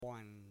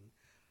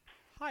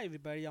Hi,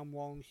 everybody. I'm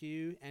Walden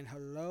Hugh, and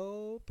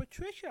hello,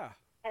 Patricia.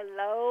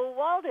 Hello,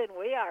 Walden.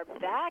 We are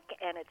back,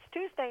 and it's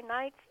Tuesday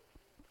night.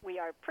 We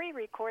are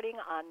pre-recording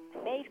on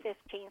May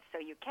 15th, so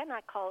you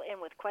cannot call in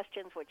with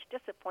questions, which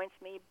disappoints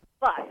me.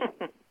 But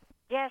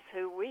guess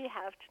who we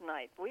have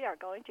tonight? We are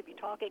going to be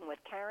talking with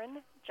Karren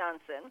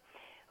Johnson,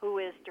 who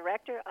is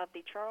director of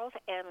the Charles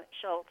M.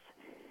 Schulz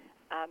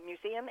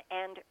Museum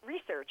and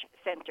Research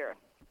Center.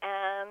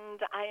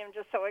 And I am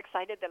just so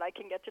excited that I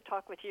can get to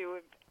talk with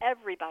you.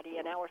 Everybody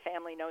in our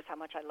family knows how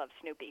much I love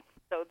Snoopy.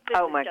 So this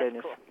is my just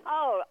goodness. cool.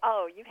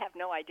 You have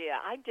no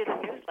idea. I did a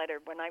newsletter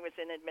when I was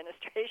in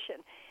administration.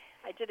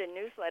 I did a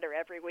newsletter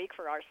every week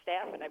for our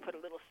staff, and I put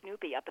a little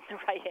Snoopy up in the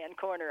right-hand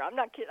corner. I'm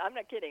not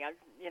kidding. I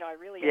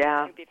really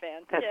am a Snoopy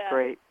fan. That's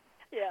great.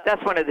 Yeah.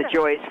 That's one of the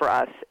joys for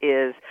us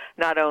is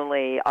not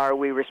only are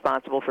we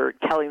responsible for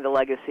telling the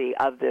legacy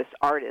of this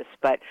artist,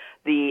 but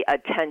the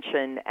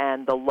attention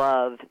and the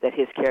love that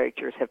his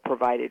characters have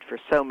provided for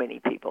so many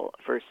people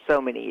for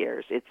so many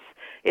years.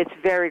 It's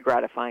very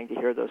gratifying to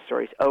hear those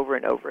stories over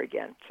and over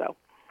again. So,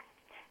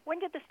 when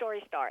did the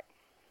story start?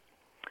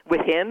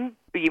 With him,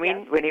 you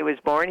mean Yes. when he was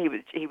born?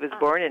 He was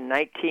born in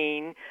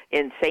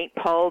St.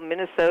 Paul,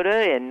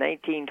 Minnesota, in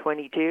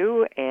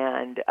 1922,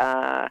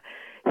 and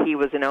he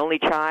was an only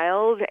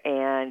child,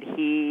 and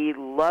he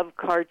loved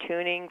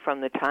cartooning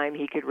from the time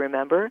he could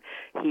remember.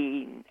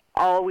 He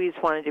always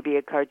wanted to be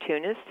a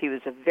cartoonist. He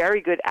was a very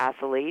good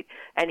athlete,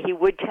 and he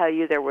would tell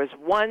you there was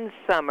one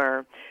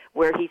summer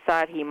where he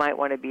thought he might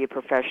want to be a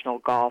professional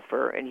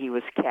golfer, and he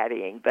was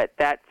caddying, but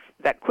that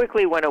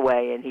quickly went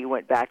away, and he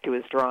went back to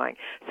his drawing.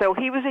 So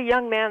he was a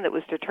young man that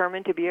was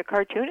determined to be a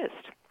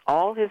cartoonist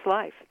all his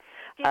life.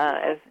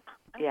 I'm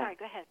sorry,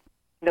 go ahead.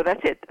 No,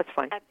 that's it. That's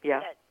fine.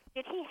 Yeah.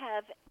 Did he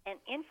have an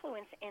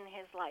influence in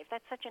his life?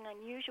 That's such an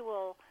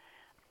unusual,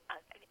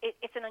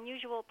 it's an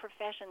unusual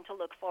profession to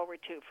look forward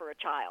to for a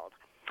child.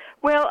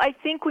 Well, I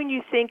think when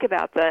you think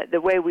about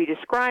the way we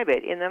describe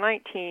it, in the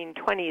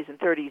 1920s and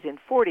 30s and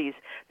 40s,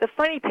 the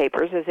funny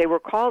papers, as they were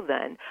called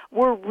then,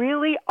 were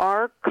really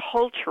our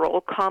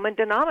cultural common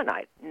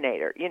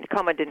denominator,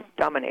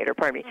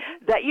 pardon me,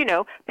 that,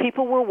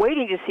 people were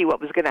waiting to see what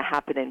was going to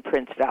happen in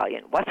Prince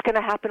Valiant. What's going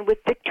to happen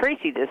with Dick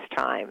Tracy this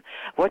time?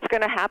 What's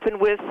going to happen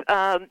with,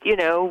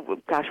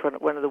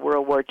 one of the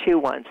World War II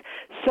ones.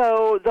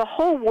 So the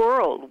whole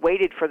world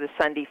waited for the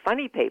Sunday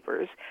funny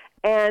papers.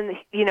 And,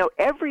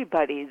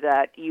 everybody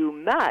that you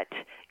met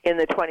in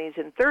the 20s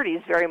and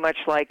 30s, very much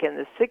like in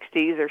the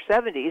 60s or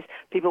 70s,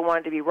 people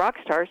wanted to be rock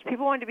stars,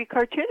 people wanted to be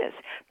cartoonists,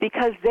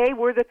 because they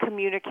were the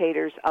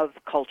communicators of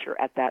culture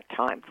at that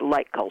time,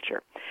 light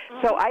culture.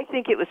 Mm-hmm. So I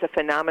think it was a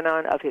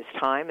phenomenon of his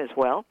time as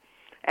well.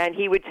 And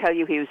he would tell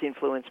you he was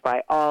influenced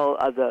by all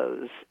of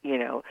those,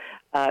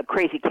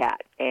 Crazy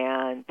Cat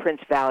and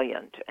Prince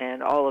Valiant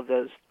and all of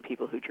those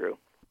people who drew.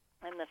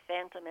 And the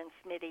Phantom and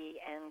Smitty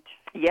and...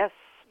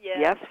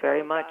 Yes,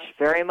 very much,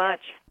 very much.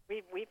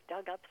 We've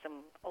dug up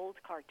some old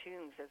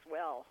cartoons as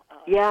well.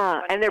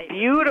 And they're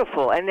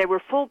beautiful, and they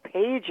were full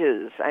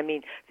pages. I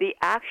mean, the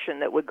action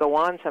that would go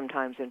on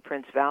sometimes in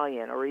Prince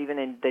Valiant or even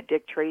in the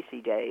Dick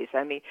Tracy days.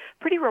 I mean,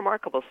 pretty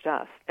remarkable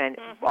stuff. And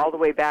all the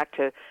way back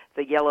to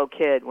the Yellow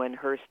Kid when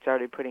Hearst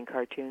started putting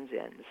cartoons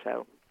in.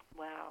 So.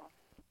 Wow.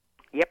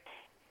 Yep.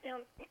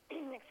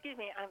 Excuse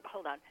me.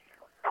 Hold on.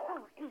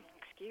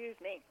 Excuse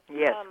me.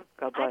 Yes,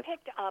 God bless. I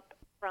picked up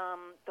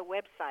from the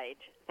website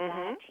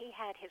that he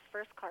had his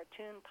first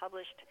cartoon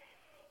published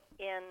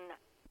in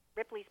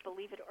Ripley's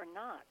Believe It or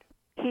Not.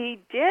 He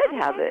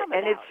did have it,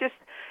 and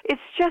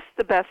it's just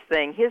the best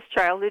thing. His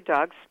childhood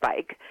dog,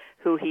 Spike,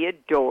 who he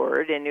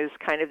adored, and it was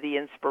kind of the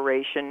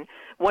inspiration,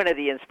 one of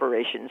the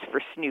inspirations for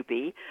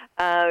Snoopy.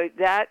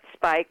 That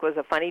Spike was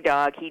a funny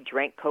dog. He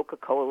drank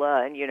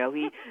Coca-Cola, and,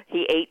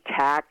 he ate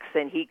tacks,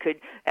 and he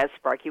could, as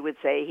Sparky would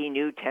say, he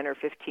knew 10 or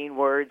 15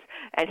 words,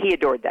 and he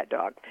adored that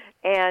dog.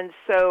 And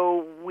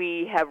so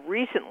we have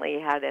recently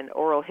had an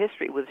oral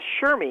history with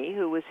Shermy,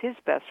 who was his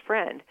best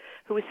friend,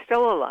 who is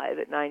still alive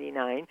at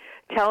 99,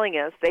 telling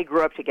us they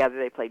grew up together,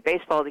 they played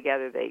baseball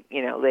together,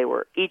 they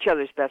were each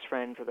other's best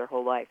friend for their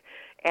whole life.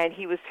 And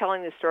he was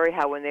telling the story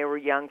how when they were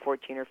young,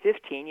 14 or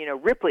 15,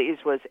 Ripley's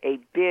was a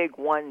big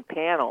one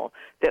panel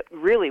that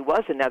really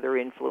was another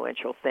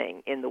influential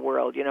thing in the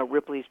world,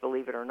 Ripley's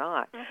Believe It or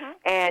Not.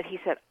 And he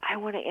said, I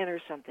want to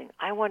enter something.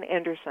 I want to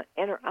enter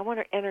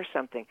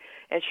something.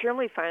 And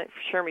Shermy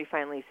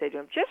finally said to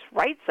him, just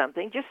write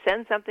something. Just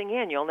send something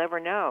in. You'll never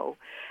know.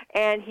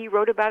 And he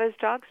wrote about his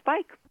dog,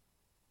 Spike.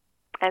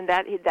 And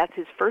that's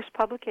his first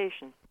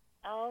publication.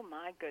 Oh,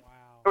 my goodness. Wow.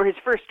 Or his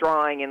first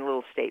drawing in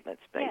little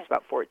statements. I think Yes. it's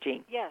about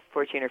 14. Yes.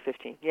 14 or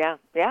 15. Yeah.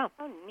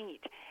 Oh, neat.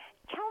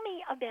 Tell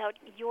me about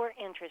your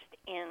interest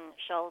in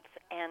Schulz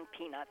and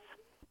Peanuts.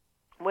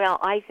 Well,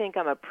 I think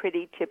I'm a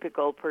pretty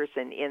typical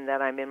person in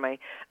that I'm in my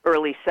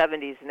early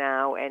 70s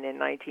now, and in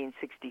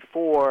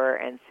 1964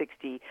 and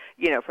 60,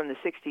 from the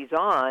 60s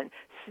on,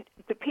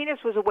 the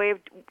Peanuts was a way of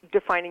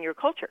defining your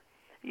culture.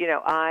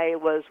 I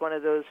was one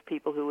of those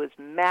people who was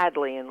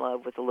madly in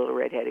love with the little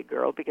redheaded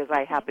girl because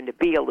I happened to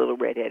be a little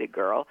redheaded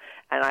girl,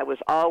 and I was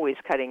always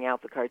cutting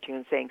out the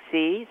cartoon saying,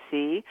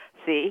 see,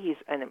 See,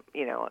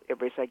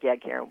 everybody's like, yeah,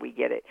 Karren, we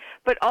get it.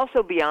 But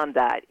also beyond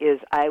that is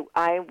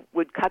I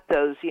would cut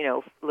those,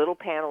 little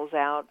panels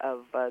out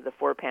of the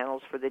 4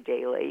 panels for the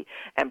daily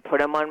and put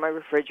them on my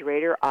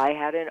refrigerator. I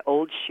had an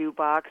old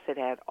shoebox that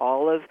had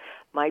all of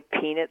my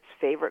Peanuts'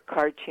 favorite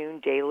cartoon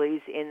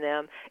dailies in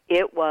them.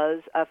 It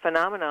was a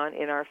phenomenon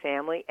in our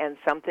family and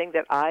something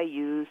that I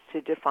used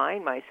to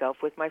define myself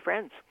with my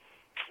friends.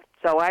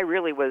 So I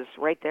really was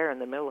right there in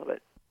the middle of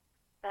it.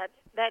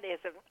 That is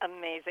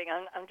amazing.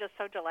 I'm just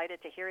so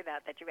delighted to hear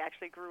that you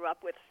actually grew up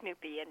with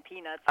Snoopy and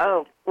Peanuts.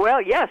 Oh,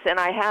 well, yes, and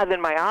I have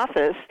in my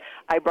office.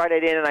 I brought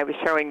it in and I was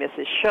showing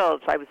Mrs.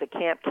 Schultz. I was a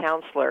camp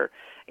counselor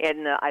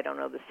in,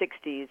 the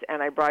 60s,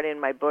 and I brought in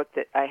my book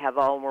that I have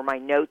all where my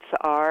notes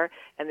are,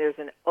 and there's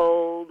an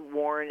old,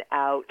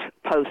 worn-out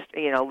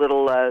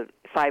little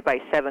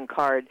 5x7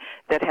 card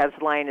that has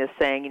Linus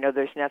saying,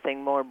 there's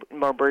nothing more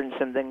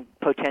burdensome than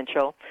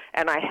potential.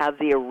 And I have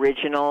the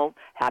original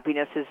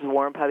Happiness is a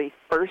Warm Puppy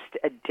first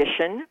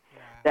edition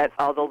that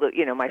although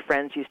my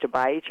friends used to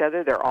buy each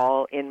other, they're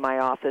all in my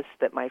office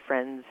that my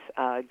friends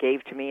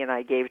gave to me and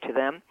I gave to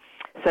them.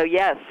 So,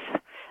 yes,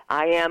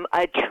 I am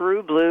a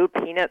true blue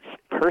Peanuts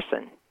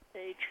person.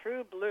 A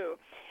true blue.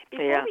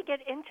 Before we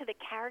get into the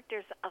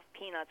characters of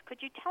Peanuts, could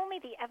you tell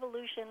me the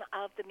evolution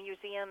of the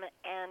museum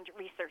and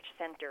research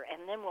center,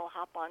 and then we'll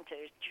hop on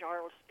to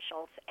Charles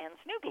Schultz and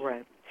Snoopy.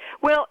 Right.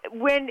 Well,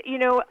 when,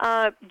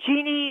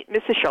 Jeannie,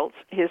 Mrs. Schultz,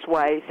 his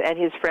wife, and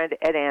his friend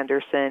Ed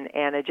Anderson,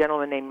 and a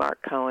gentleman named Mark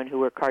Cohen, who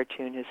were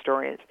cartoon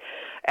historians,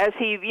 as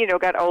he,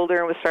 got older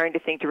and was starting to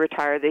think to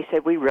retire, they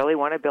said, we really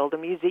want to build a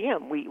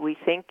museum. We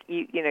think,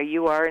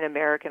 you are an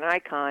American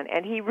icon.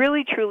 And he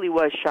really, truly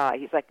was shy.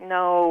 He's like,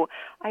 no,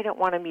 I don't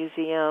want a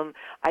museum.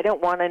 I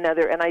don't want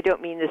another, and I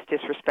don't mean this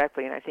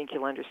disrespectfully, and I think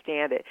you'll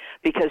understand it,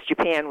 because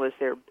Japan was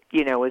their,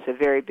 was a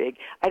very big,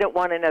 I don't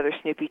want another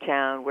Snoopy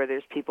town where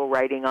there's people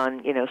writing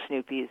on,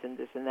 Snoopy's and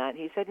this and that. And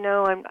he said,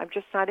 no, I'm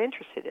just not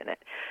interested in it.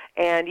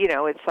 And,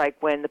 it's like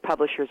when the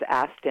publishers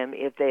asked him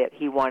if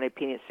he wanted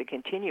Peanuts to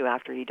continue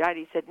after he died,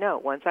 he said, no,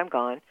 once I'm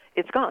gone,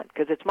 it's gone,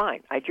 because it's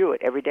mine. I drew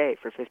it every day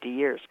for 50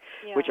 years,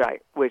 which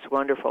was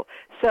wonderful.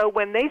 So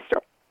when they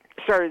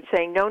started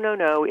saying, no,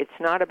 it's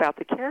not about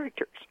the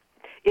characters.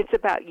 It's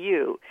about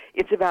you.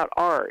 It's about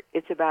art.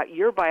 It's about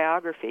your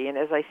biography. And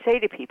as I say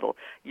to people,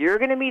 you're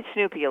going to meet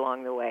Snoopy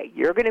along the way.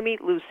 You're going to meet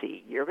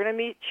Lucy. You're going to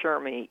meet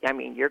Shermie.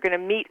 You're going to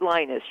meet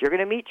Linus. You're going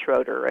to meet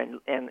Schroeder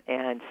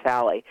and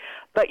Sally.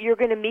 But you're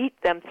going to meet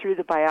them through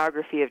the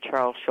biography of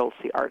Charles Schultz,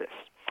 the artist.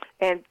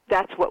 And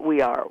that's what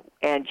we are.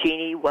 And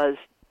Jeannie was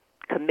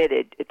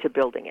committed to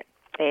building it.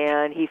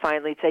 And he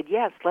finally said,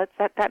 yes,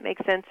 that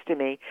makes sense to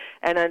me.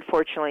 And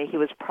unfortunately, he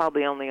was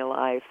probably only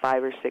alive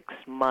 5 or 6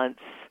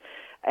 months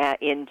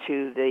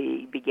into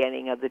the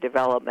beginning of the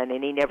development,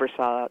 and he never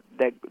saw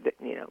the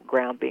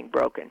ground being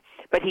broken.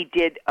 But he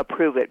did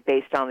approve it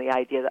based on the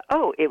idea that,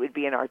 it would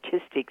be an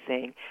artistic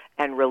thing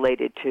and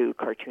related to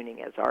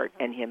cartooning as art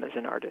and him as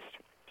an artist.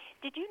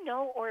 Did you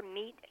know or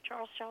meet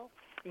Charles Schultz?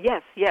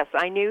 Yes,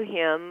 I knew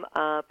him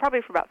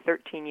probably for about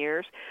 13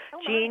 years.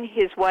 Jean,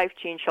 his wife,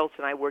 Jean Schultz,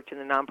 and I worked in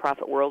the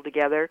nonprofit world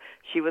together.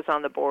 She was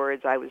on the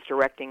boards. I was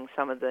directing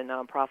some of the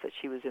nonprofits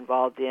she was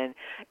involved in.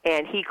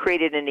 And he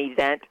created an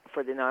event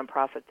for the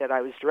nonprofit that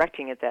I was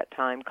directing at that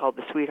time called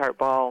the Sweetheart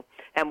Ball,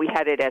 and we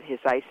had it at his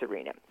ice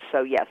arena.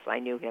 So, yes, I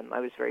knew him.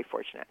 I was very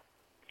fortunate.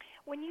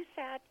 When you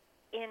sat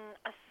in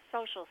a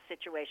social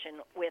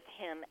situation with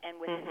him and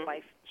with his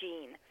wife,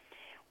 Jean,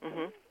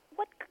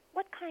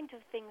 what kinds of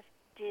things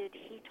did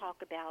he talk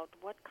about?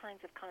 What kinds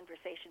of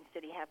conversations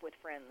did he have with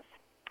friends?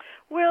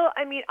 Well,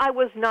 I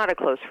was not a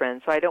close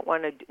friend, so I don't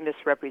want to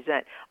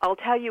misrepresent. I'll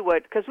tell you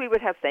what, because we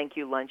would have thank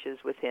you lunches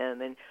with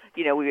him, and,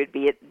 we would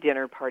be at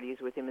dinner parties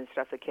with him and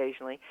stuff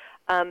occasionally.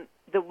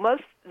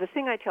 The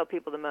thing I tell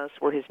people the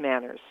most were his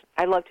manners.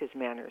 I loved his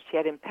manners. He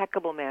had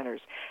impeccable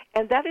manners.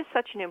 And that is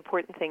such an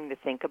important thing to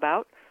think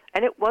about.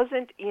 And it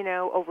wasn't,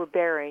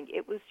 overbearing.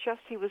 It was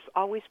just he was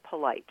always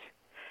polite.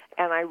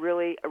 And I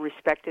really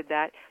respected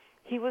that.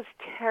 He was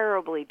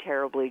terribly,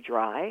 terribly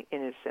dry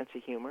in his sense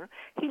of humor.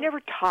 He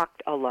never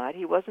talked a lot.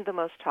 He wasn't the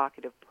most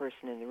talkative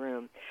person in the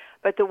room.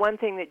 But the one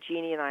thing that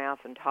Jeannie and I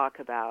often talk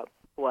about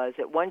was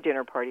at one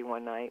dinner party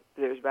one night,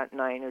 there was about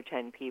 9 or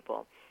 10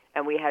 people,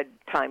 and we had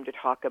time to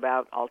talk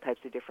about all types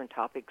of different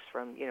topics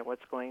from,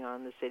 what's going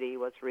on in the city,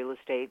 what's real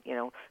estate,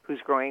 who's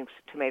growing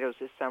tomatoes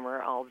this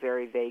summer, all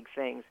very vague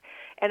things.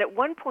 And at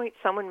one point,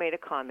 someone made a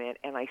comment,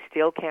 and I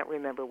still can't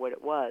remember what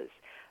it was,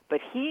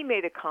 but he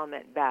made a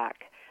comment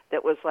back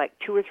that was like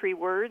 2 or 3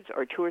 words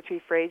or 2 or 3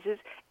 phrases,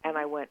 and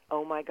I went,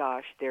 oh, my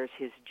gosh, there's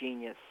his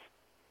genius.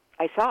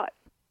 I saw it.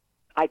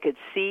 I could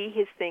see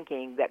his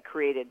thinking that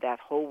created that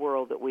whole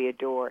world that we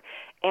adore,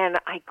 and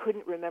I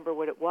couldn't remember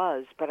what it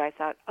was, but I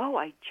thought,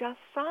 I just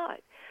saw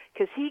it,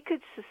 because he could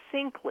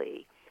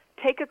succinctly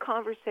take a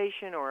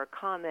conversation or a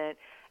comment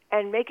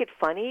and make it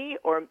funny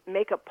or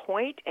make a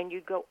point, and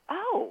you'd go,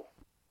 oh.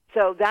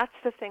 So that's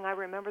the thing I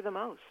remember the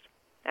most.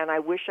 And I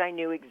wish I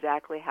knew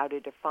exactly how to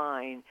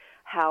define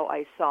how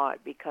I saw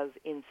it, because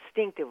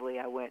instinctively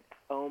I went,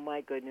 oh,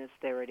 my goodness,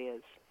 there it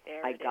is.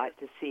 I got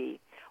to see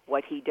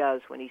what he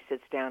does when he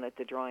sits down at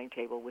the drawing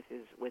table with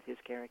his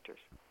characters.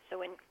 So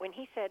when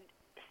he said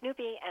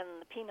Snoopy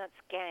and the Peanuts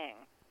gang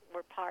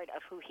were part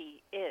of who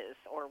he is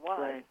or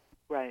was,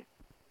 right,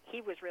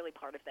 he was really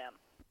part of them.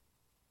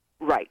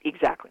 Right,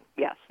 exactly.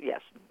 Yes.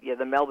 Yeah,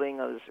 the melding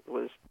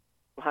was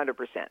 100%.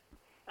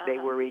 They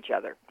were each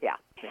other. Yeah.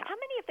 How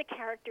many of the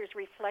characters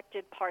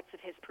reflected parts of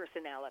his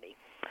personality?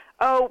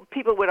 Oh,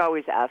 people would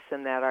always ask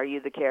him that, are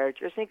you the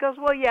characters? And he goes,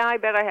 well, yeah, I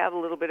bet I have a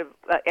little bit of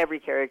every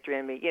character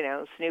in me. You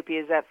know, Snoopy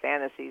is that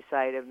fantasy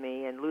side of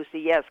me. And Lucy,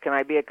 yes, can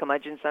I be a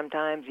curmudgeon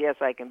sometimes? Yes,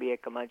 I can be a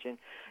curmudgeon.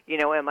 You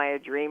know, am I a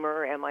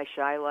dreamer? Am I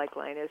shy like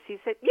Linus? He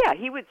said, yeah,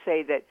 he would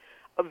say that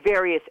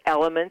various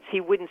elements.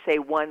 He wouldn't say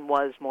one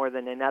was more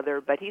than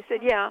another, but he said,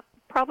 yeah,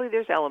 probably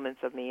there's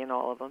elements of me in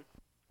all of them.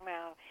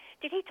 Wow.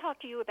 Did he talk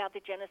to you about the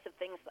genesis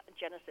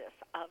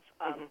of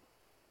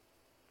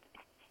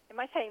am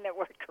I saying that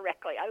word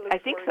correctly? I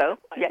think so.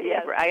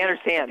 Yeah, I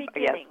understand.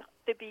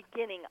 The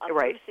beginning of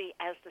Lucy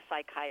as the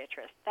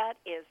psychiatrist. That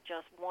is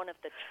just one of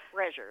the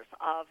treasures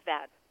of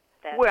that.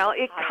 Well,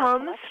 it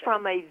comes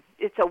from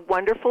it's a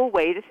wonderful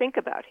way to think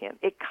about him.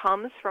 It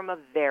comes from a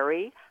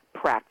very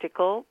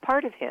practical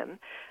part of him.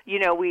 You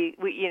know, we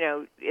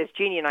as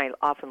Jeannie and I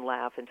often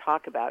laugh and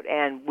talk about,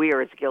 and we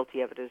are as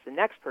guilty of it as the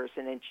next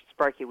person, and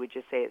Sparky would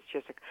just say it's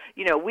just,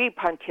 we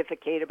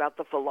pontificate about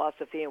the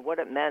philosophy and what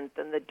it meant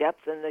and the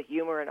depth and the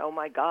humor and, oh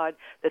my God,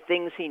 the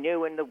things he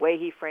knew and the way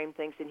he framed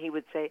things, and he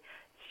would say,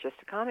 it's just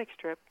a comic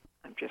strip.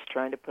 I'm just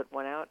trying to put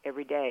one out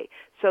every day.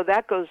 So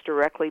that goes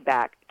directly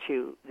back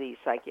to the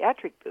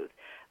psychiatric booth.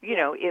 You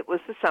know, it was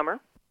the summer.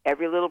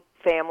 Every little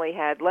family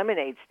had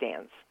lemonade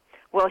stands.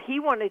 Well, he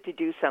wanted to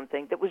do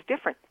something that was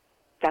different.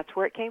 That's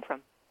where it came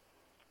from.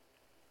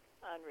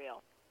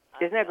 Unreal.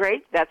 Isn't that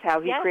great? That's how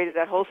he created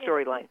that whole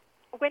storyline.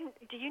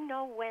 Do you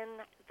know when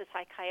the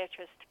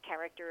psychiatrist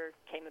character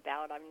came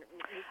about? I'm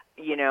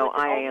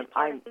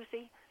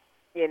Lucy?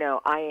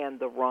 I am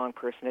the wrong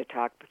person to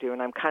talk to,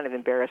 and I'm kind of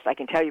embarrassed. I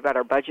can tell you about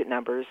our budget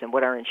numbers and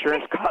what our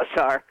insurance costs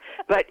are,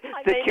 but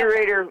the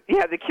curator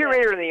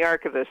and the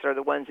archivist are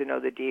the ones who know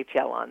the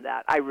detail on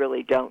that. I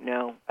really don't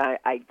know.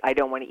 I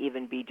don't want to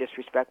even be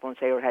disrespectful and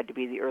say it had to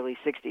be the early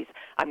 60s.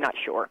 I'm not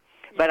sure.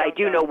 But I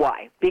do know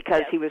why,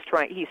 because he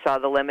saw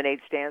the lemonade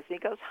stands, and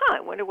he goes, I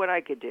wonder what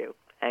I could do,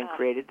 and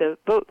created the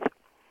booth.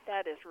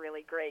 That is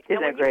really great.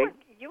 Isn't that great?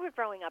 You were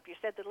growing up, you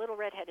said the little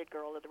red-headed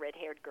girl or the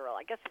red-haired girl.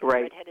 I guess it's the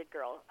red-headed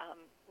girl.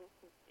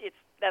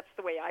 That's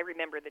the way I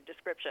remember the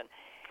description.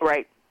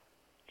 Right.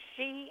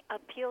 She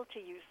appealed to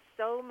you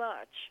so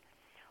much.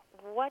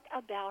 What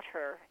about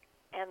her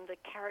and the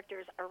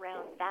characters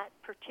around that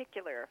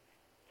particular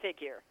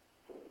figure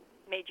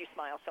made you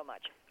smile so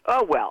much?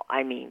 Oh, well,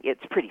 I mean,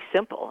 it's pretty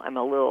simple. I'm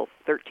a little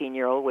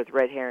 13-year-old with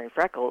red hair and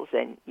freckles,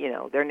 and,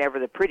 they're never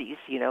the pretties,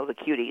 the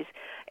cuties.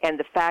 And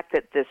the fact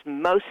that this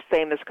most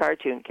famous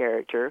cartoon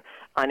character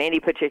on any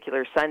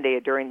particular Sunday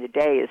during the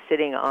day is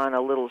sitting on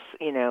a little,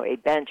 a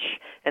bench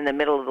in the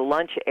middle of the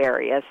lunch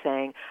area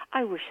saying,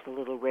 I wish the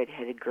little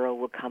red-headed girl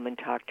would come and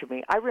talk to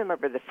me. I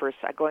remember the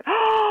first time going,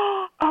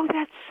 oh,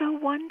 that's so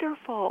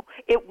wonderful.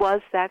 It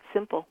was that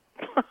simple.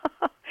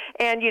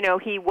 And,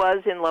 he was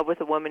in love with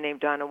a woman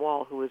named Donna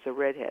Wall, who was a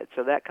redhead,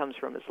 so that comes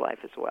from his life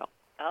as well.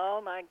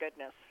 Oh, my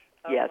goodness.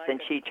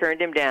 She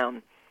turned him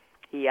down.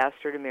 He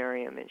asked her to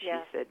marry him, and she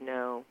said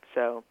no.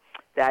 So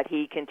that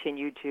he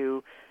continued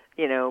to,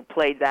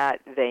 play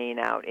that vein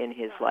out in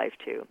his life,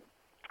 too.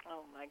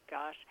 Oh, my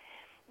gosh.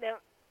 Now,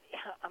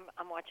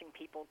 I'm watching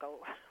people go.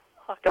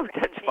 Oh,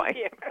 that's fine.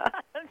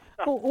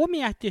 Well, let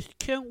me ask this,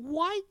 Karen,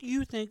 why do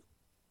you think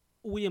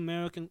we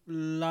Americans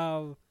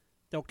love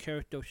their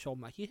characters so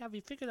much? Have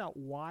you figured out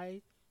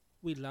why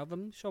we love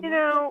them so much?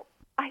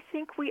 I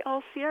think we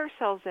all see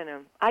ourselves in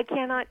him. I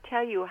cannot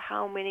tell you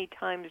how many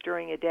times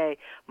during a day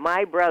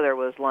my brother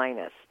was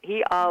Linus.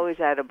 He always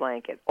had a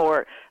blanket.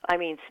 Or,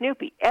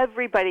 Snoopy.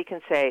 Everybody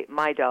can say,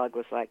 my dog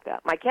was like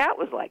that. My cat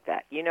was like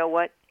that. You know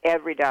what?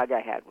 Every dog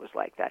I had was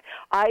like that.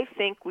 I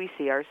think we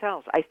see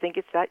ourselves. I think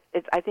it's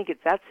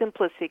that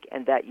simplistic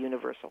and that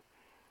universal.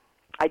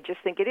 I just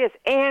think it is.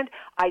 And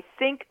I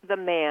think the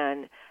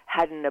man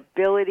had an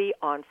ability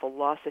on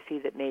philosophy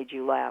that made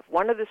you laugh.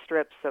 One of the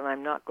strips, and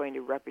I'm not going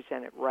to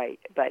represent it right,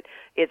 but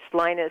it's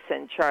Linus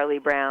and Charlie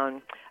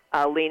Brown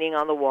leaning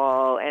on the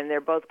wall, and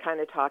they're both kind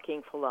of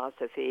talking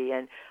philosophy.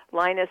 And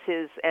Linus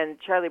and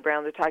Charlie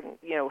Brown, they're talking,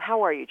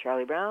 how are you,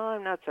 Charlie Brown? Oh,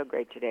 I'm not so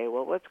great today.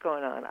 Well, what's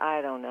going on?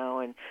 I don't know.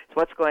 And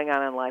what's going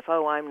on in life?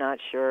 Oh, I'm not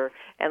sure.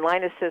 And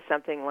Linus says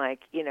something like,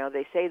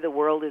 they say the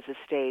world is a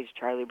stage,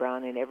 Charlie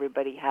Brown, and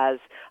everybody has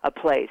a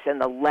place. And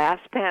the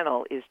last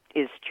panel is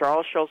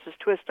Charles Schultz's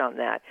twist on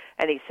that.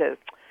 And he says,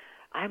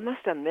 I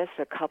must have missed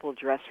a couple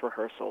dress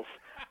rehearsals.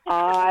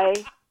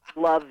 I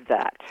love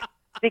that.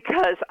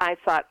 Because I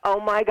thought, oh,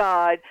 my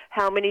God,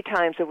 how many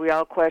times have we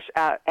all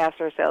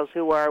asked ourselves,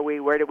 who are we,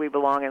 where do we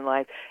belong in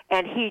life?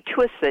 And he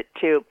twists it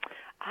to,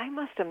 I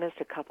must have missed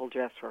a couple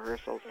dress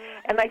rehearsals.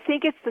 And I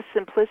think it's the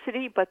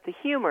simplicity but the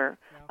humor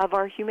of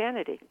our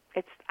humanity.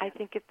 I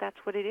think that's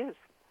what it is.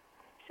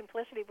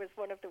 Simplicity was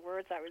one of the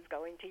words I was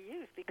going to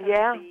use because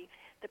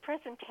the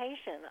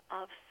presentation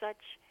of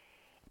such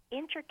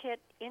intricate,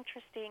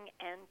 interesting,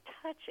 and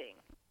touching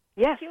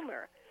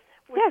humor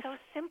was so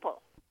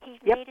simple. He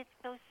made it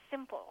so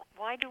simple.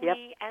 Why do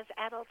we, as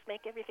adults,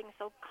 make everything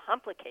so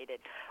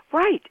complicated?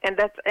 Right, and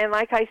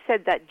like I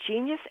said, that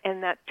genius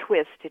and that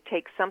twist to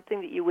take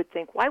something that you would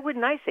think, why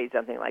wouldn't I say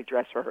something like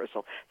dress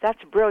rehearsal?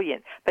 That's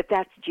brilliant, but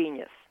that's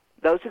genius.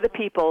 Those are the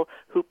people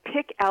who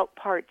pick out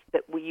parts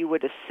that you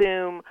would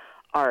assume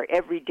are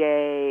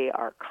everyday,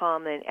 are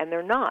common, and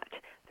they're not.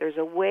 There's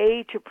a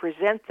way to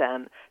present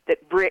them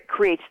that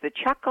creates the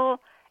chuckle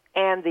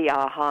and the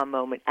aha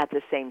moment at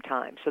the same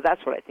time. So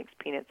that's what I think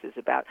Peanuts is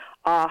about,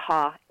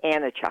 aha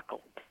and a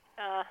chuckle.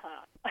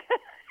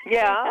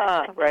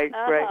 Yeah, right.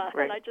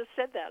 And I just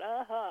said that,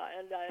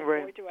 and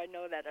boy, do I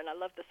know that. And I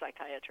love the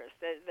psychiatrist.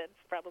 That's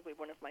probably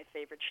one of my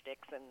favorite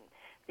shticks. And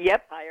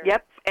Yep,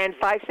 and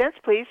 5 cents,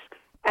 please.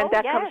 And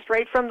that comes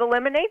straight from the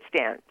lemonade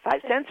stand.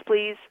 5 cents,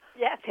 please.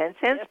 Yes. 10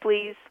 cents,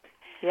 please.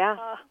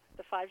 Yeah.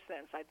 The 5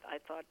 cents, I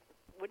thought,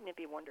 wouldn't it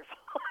be wonderful?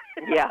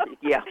 yeah.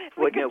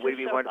 Wouldn't it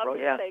be wonderful?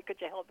 Yeah. Say, could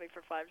you help me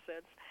for 5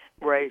 cents?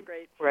 Right.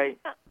 Great. Right.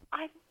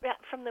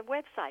 From the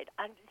website,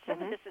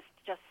 some of this is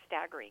just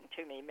staggering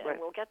to me. And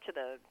we'll get to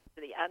the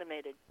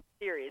animated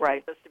series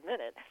in just a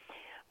minute.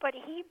 But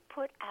he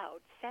put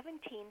out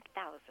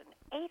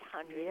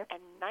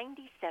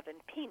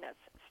 17,897 Peanuts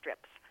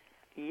strips.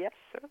 Yes,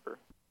 sir.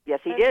 Yes,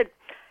 he did.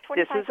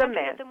 This was a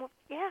man.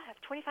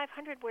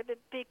 2,500 were the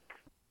big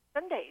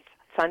Sundays.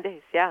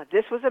 Sundays, yeah.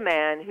 This was a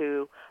man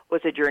who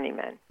was a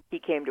journeyman. He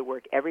came to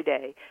work every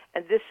day,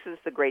 and this is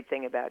the great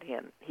thing about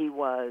him. He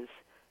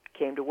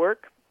came to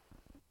work,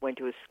 went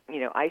to his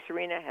ice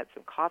arena, had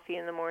some coffee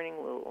in the morning,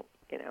 a little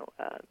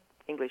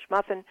English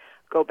muffin,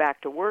 go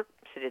back to work,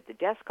 sit at the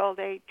desk all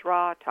day,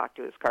 draw, talk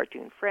to his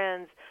cartoon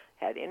friends,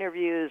 had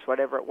interviews,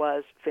 whatever it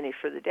was, finish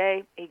for the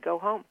day, he'd go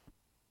home.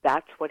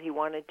 That's what he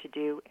wanted to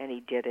do, and he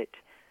did it.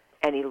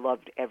 And he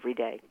loved every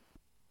day.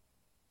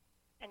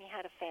 And he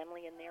had a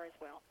family in there as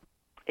well.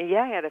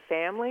 Yeah, he had a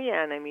family,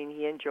 and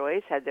he and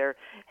Joyce he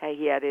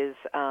had his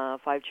 5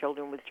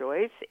 children with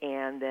Joyce,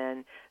 and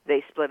then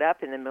they split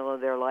up in the middle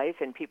of their life,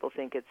 and people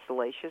think it's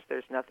salacious.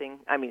 There's nothing,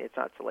 it's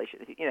not salacious.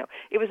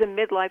 It was a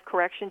midlife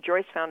correction.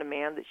 Joyce found a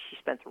man that she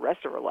spent the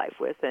rest of her life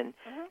with, and,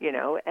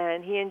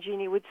 and he and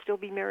Jeannie would still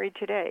be married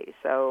today.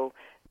 So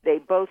they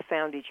both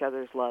found each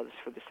other's loves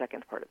for the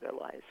second part of their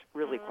lives.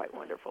 Really quite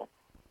wonderful.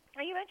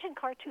 Now, you mentioned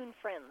cartoon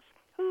friends.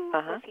 Who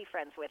was he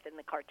friends with in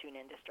the cartoon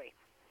industry?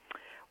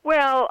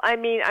 Well,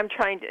 I'm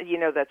trying to,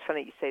 that's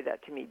funny you say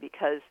that to me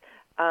because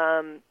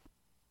I'm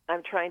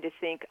trying to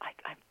think.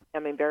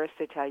 I'm embarrassed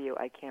to tell you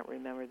I can't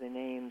remember the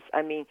names.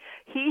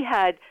 He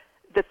had,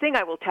 the thing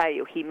I will tell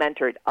you, he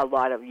mentored a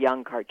lot of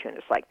young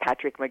cartoonists, like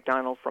Patrick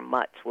McDonald from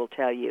Mutts will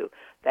tell you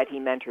that he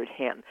mentored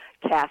him.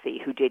 Kathy,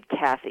 who did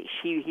Kathy,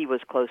 he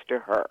was close to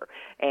her,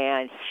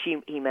 and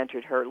he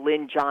mentored her.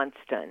 Lynn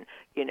Johnston,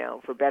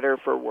 for better or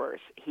for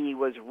worse, he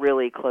was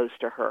really close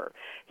to her.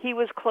 He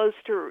was close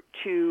to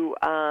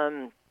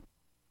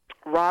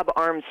Rob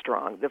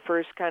Armstrong,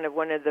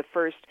 one of the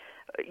first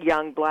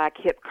young black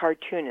hip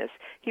cartoonists.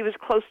 He was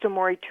close to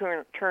Maury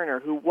Turner,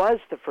 who was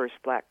the first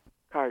black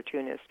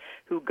cartoonist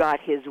who got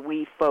his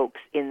wee folks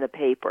in the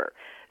paper.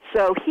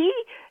 So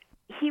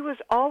he was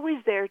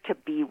always there to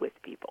be with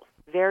people.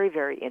 Very,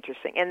 very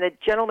interesting. And the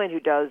gentleman who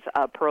does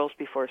Pearls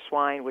Before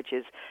Swine, which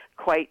is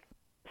quite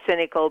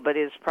cynical but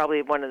is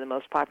probably one of the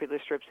most popular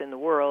strips in the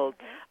world,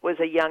 was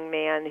a young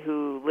man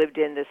who lived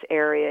in this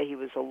area. He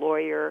was a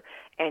lawyer,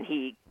 and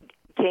he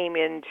came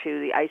into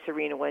the ice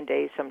arena one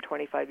day some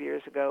 25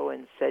 years ago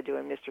and said to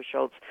him, Mr.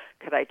 Schultz,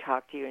 could I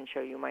talk to you and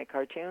show you my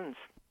cartoons?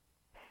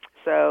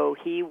 So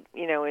he,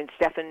 and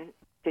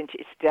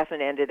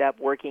Stephen ended up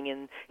working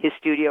in his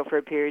studio for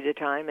a period of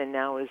time and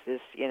now is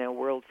this,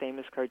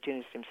 world-famous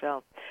cartoonist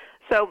himself.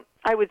 So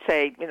I would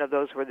say,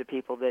 those were the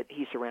people that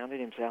he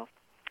surrounded himself.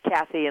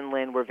 Kathy and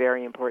Lynn were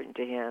very important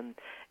to him,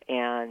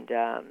 and,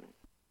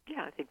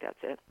 I think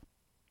that's it.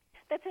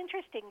 That's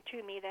interesting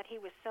to me that he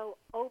was so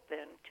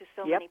open to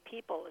so many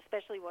people,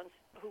 especially ones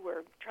who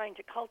were trying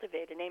to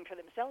cultivate a name for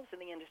themselves in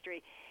the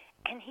industry,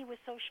 and he was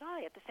so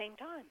shy at the same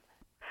time.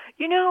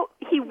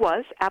 He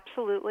was,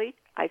 absolutely.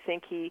 I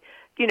think he,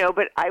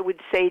 but I would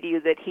say to you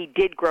that he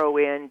did grow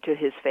into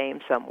his fame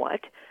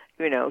somewhat.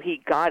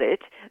 He got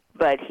it,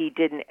 but he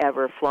didn't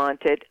ever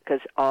flaunt it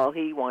because all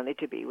he wanted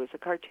to be was a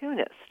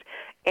cartoonist.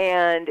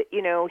 And,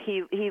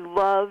 he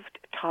loved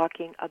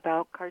talking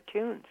about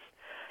cartoons.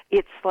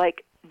 It's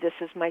like, this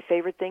is my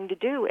favorite thing to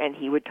do. And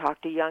he would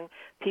talk to young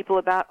people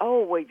about,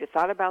 have you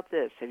thought about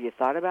this? Have you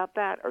thought about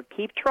that? Or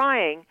keep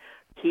trying,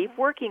 keep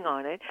working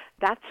on it.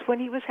 That's when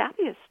he was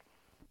happiest.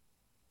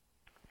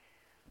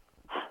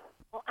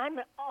 Well, I'm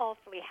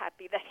awfully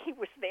happy that he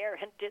was there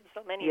and did so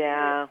many things.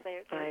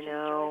 They're I just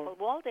know. Joyful.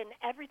 Walden,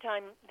 every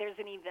time there's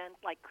an event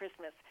like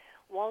Christmas,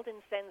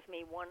 Walden sends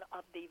me one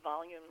of the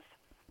volumes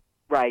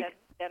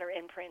that are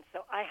in print.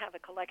 So I have a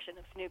collection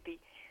of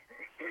Snoopy,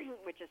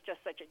 which is just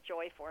such a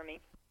joy for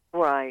me.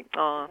 Right.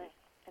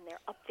 And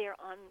they're up there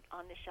on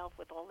the shelf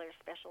with all their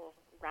special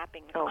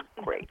wrappings Oh, on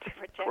great. to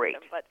protect Great.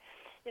 them. But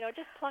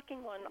just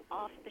plucking one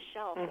off the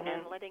shelf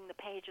and letting the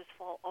pages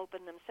fall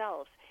open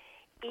themselves.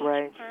 Each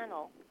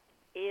panel,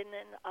 in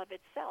and of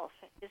itself,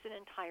 is an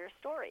entire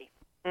story.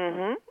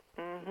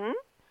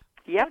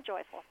 Yep. So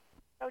joyful.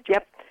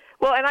 Yep.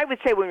 Well, and I would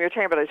say when we were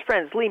talking about his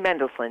friends, Lee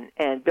Mendelsohn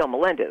and Bill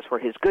Melendez were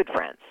his good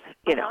friends.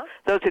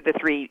 Those are the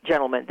three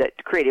gentlemen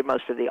that created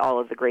most of all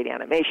of the great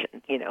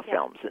animation,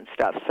 films and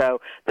stuff.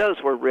 So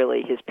those were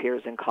really his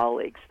peers and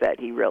colleagues that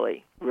he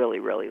really, really,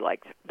 really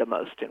liked the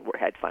most and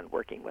had fun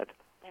working with.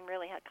 And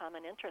really had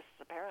common interests,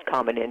 apparently.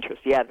 Common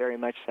interests, yeah, very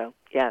much so.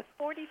 Yes.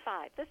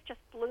 45. This just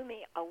blew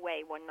me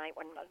away one night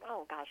when,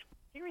 oh gosh,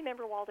 do you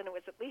remember, Walden? It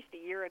was at least a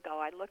year ago.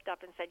 I looked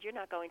up and said, "You're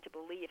not going to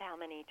believe how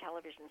many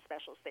television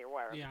specials there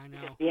were." Yeah, I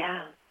know.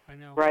 Yeah, I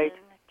know. Right.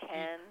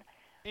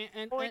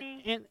 10,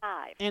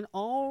 45. And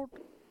all,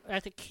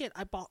 as a kid,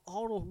 I bought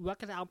all the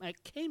record albums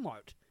at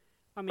Kmart.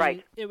 I mean,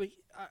 Right. It was,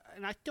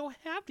 and I still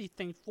have these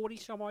things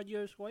 40-some-odd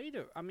years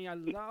later. I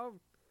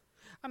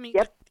mean,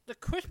 the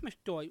Christmas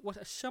story was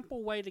a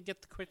simple way to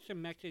get the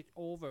Christian message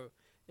over.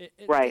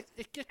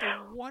 It's just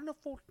a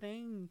wonderful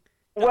thing.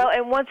 Well,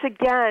 and once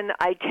again,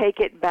 I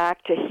take it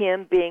back to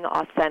him being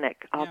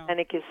authentic.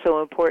 Authentic is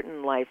so important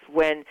in life.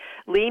 When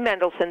Lee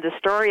Mendelsohn, the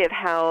story of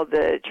how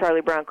the Charlie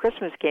Brown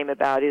Christmas came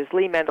about is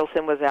Lee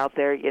Mendelsohn was out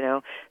there,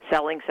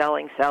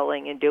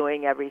 selling, and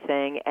doing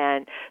everything.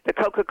 And the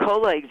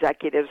Coca-Cola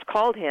executives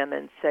called him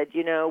and said,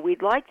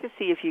 we'd like to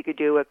see if you could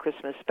do a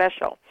Christmas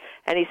special.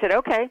 And he said,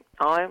 okay,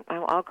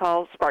 I'll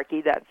call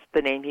Sparky. That's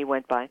the name he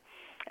went by.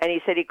 And he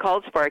said he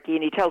called Sparky,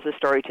 and he tells the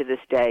story to this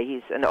day.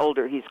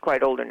 He's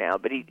quite older now,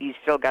 but he's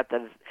still got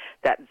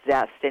that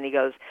zest. And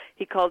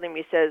he called him,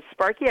 he says,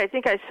 "Sparky, I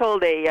think I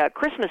sold a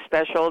Christmas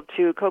special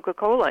to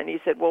Coca-Cola." And he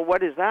said, "Well,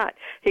 what is that?"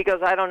 He goes,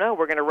 "I don't know.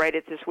 We're going to write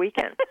it this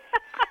weekend."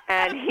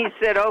 And he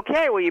said,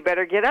 "Okay, well, you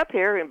better get up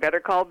here and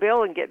better call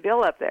Bill and get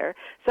Bill up there."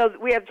 So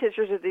we have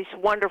pictures of these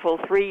wonderful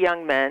three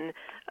young men,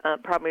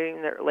 probably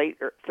in their late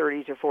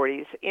 30s or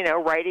 40s,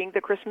 writing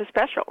the Christmas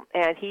special.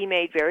 And he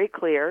made very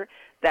clear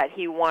that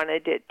he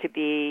wanted it to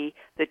be,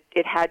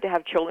 it had to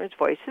have children's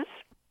voices.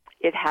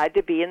 It had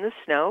to be in the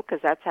snow, because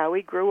that's how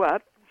he grew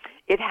up.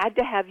 It had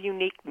to have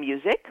unique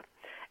music,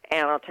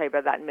 and I'll tell you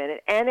about that in a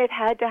minute. And it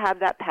had to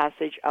have that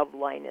passage of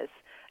Linus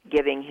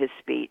giving his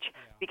speech,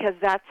 because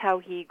that's how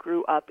he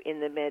grew up in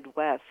the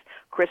Midwest.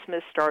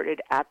 Christmas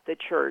started at the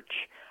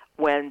church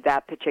when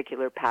that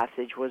particular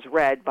passage was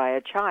read by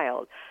a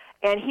child.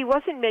 And he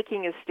wasn't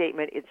making a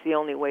statement, it's the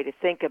only way to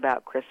think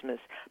about Christmas,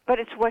 but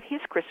it's what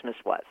his Christmas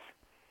was.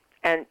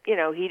 And,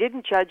 he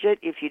didn't judge it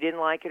if you didn't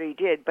like it or you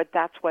did, but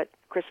that's what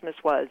Christmas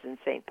was in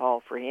St.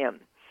 Paul for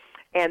him.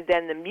 And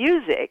then the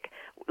music,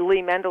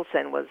 Lee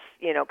Mendelsohn was,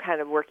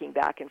 kind of working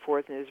back and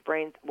forth in his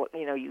brain,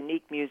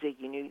 unique music,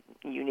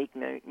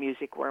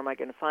 where am I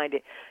going to find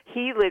it?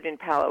 He lived in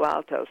Palo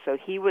Alto, so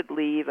he would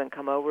leave and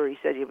come over. He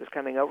said he was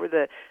coming over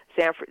the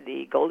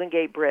Golden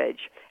Gate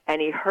Bridge,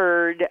 and he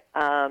heard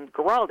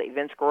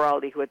Vince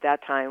Guaraldi, who at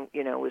that time,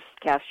 was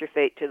Cast Your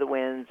Fate to the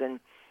Winds, and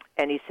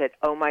he said,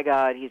 "Oh, my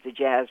God, he's a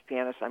jazz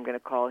pianist. I'm going to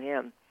call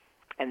him."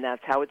 And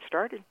that's how it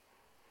started.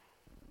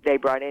 They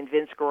brought in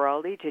Vince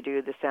Guaraldi to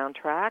do the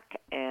soundtrack,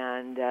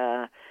 and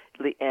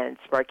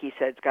Sparky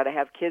said, "It's got to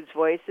have kids'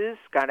 voices,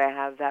 got to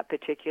have that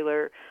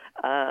particular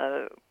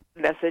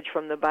message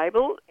from the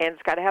Bible, and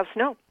it's got to have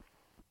snow."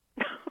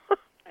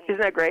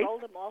 Isn't that great?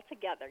 Rolled them all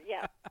together,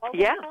 yeah.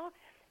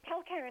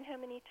 Tell Karren how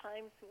many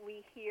times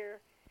we hear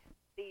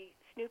the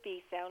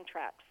Snoopy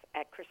soundtracks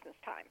at Christmas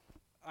time.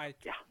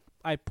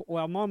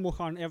 I'm almost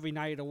on every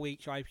night of the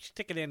week, so I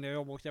stick it in there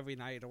almost every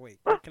night of the week.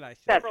 What can I say?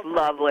 That's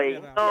lovely.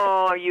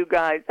 Oh, you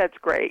guys, that's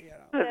great.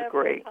 That's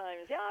great.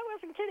 Times. Yeah, I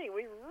wasn't kidding.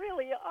 We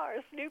really are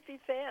Snoopy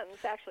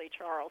fans. Actually,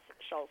 Charles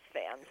Schultz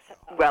fans.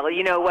 Well,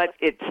 you know what?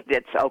 It's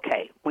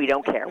okay. We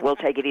don't care. We'll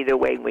take it either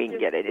way we can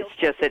get it. It's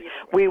just that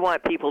we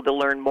want people to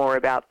learn more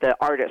about the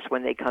artists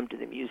when they come to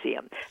the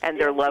museum. And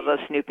their love of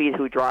Snoopy,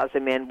 who draws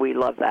them in, we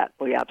love that.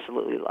 We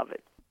absolutely love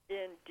it.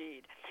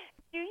 Indeed.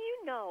 Do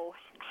you know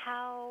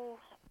how...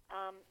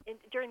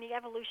 during the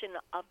evolution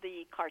of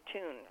the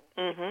cartoon,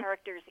 the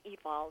characters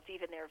evolved,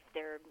 even their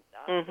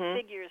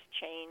figures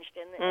changed,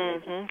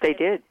 and they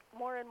did.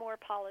 More and more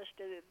polished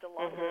the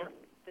longer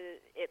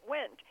it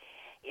went.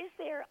 Is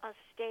there a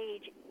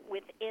stage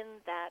within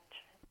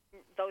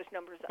those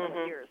numbers of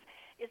years?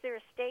 Is there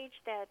a stage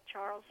that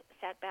Charles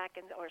sat back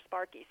or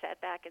Sparky sat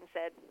back and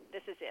said,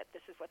 "This is it.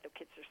 This is what the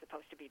kids are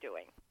supposed to be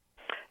doing"?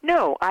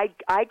 No,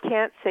 I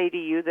can't say to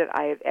you that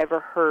I have ever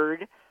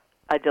heard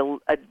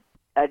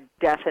a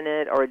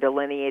definite or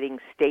delineating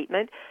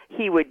statement.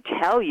 He would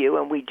tell you,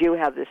 and we do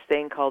have this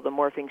thing called the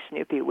Morphing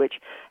Snoopy, which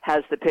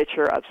has the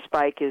picture of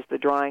Spike, is the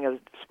drawing of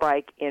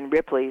Spike in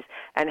Ripley's,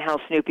 and how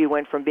Snoopy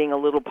went from being a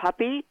little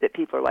puppy that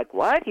people are like,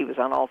 what? He was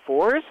on all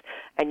fours,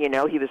 and,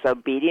 he was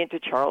obedient to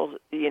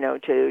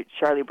to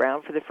Charlie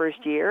Brown for the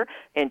first year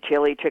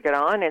until he took it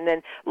on. And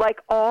then,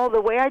 all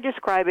the way I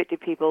describe it to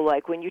people,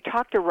 like when you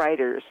talk to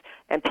writers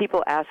and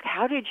people ask,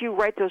 how did you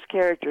write those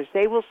characters?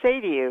 They will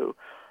say to you,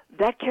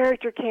 that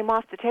character came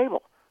off the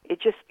table. It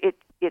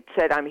it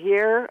said, I'm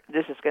here,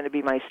 this is going to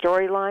be my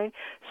storyline.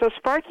 So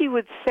Sparky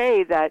would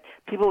say that,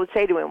 people would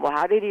say to him, well,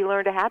 how did he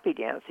learn to happy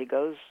dance? He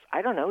goes,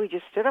 I don't know, he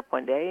just stood up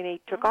one day and he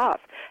took off.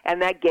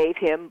 And that gave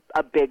him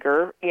a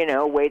bigger,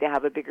 way to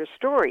have a bigger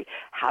story.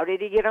 How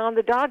did he get on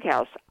the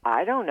doghouse?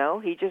 I don't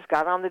know, he just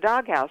got on the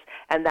doghouse.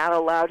 And that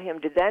allowed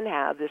him to then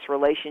have this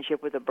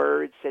relationship with a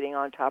bird sitting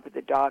on top of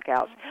the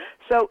doghouse.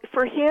 So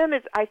for him,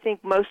 I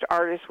think most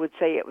artists would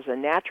say it was a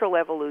natural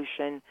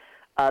evolution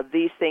of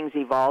these things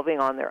evolving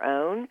on their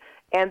own.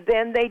 And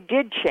then they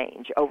did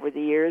change over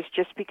the years,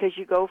 just because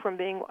you go from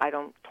being,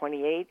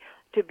 28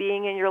 to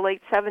being in your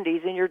late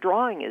 70s and your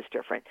drawing is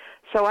different.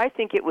 So I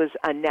think it was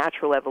a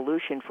natural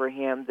evolution for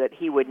him that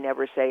he would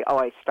never say, oh,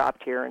 I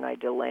stopped here and I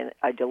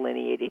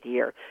delineated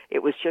here.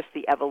 It was just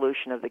the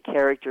evolution of the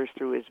characters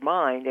through his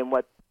mind and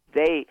what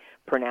they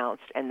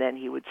pronounced, and then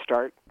he would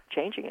start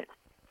changing it.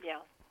 Yeah.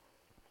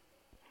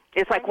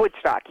 It's like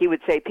Woodstock. He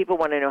would say, people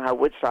want to know how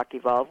Woodstock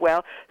evolved.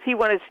 Well, he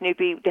wanted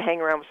Snoopy to hang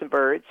around with some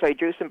birds, so he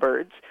drew some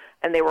birds,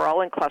 and they were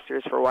all in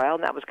clusters for a while,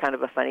 and that was kind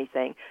of a funny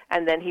thing.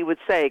 And then he would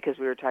say, because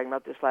we were talking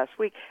about this last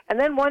week, and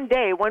then one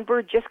day, one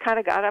bird just kind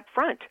of got up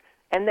front,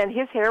 and then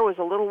his hair was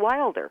a little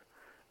wilder.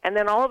 And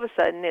then all of a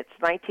sudden, it's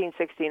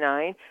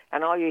 1969,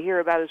 and all you hear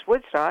about is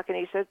Woodstock, and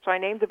he said, so I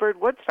named the bird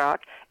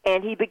Woodstock,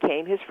 and he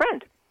became his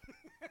friend.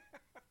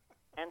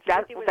 And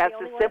that's as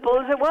simple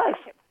as it was.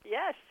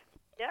 Yes.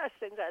 Yes,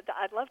 and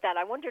I love that.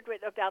 I wondered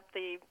about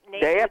the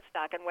name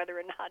Woodstock and whether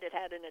or not it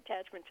had an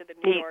attachment to the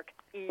New York.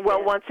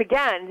 Well, once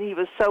again, he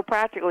was so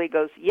practical. He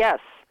goes, yes,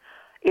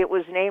 it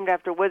was named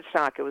after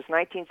Woodstock. It was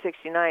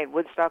 1969.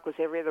 Woodstock was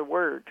every other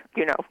word,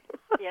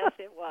 Yes,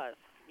 it was.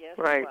 Yes,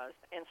 right. It was.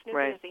 And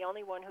Snoopy is the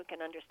only one who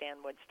can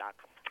understand Woodstock.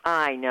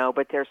 I know,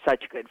 but they're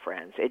such good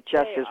friends. It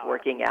just is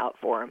working out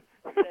for him.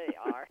 They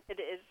are. It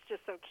is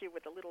just so cute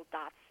with the little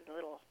dots and the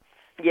little...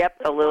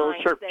 Yep, a little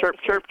chirp, chirp,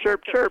 chirp,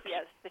 chirp, chirp.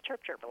 Yes, the chirp,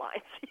 chirp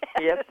lines.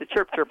 Yes, the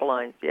chirp, chirp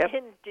lines. Yep.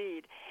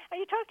 Indeed. Now,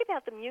 you talked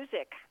about the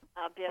music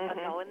a bit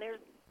ago, and there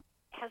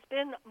has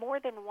been more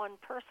than one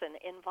person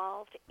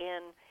involved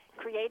in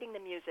creating the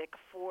music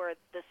for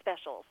the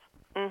specials,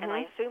 and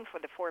I assume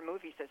for the 4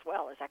 movies as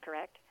well. Is that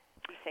correct?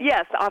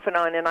 Yes, off and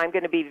on, and I'm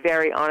going to be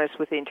very honest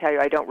with you and tell you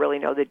I don't really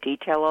know the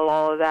detail of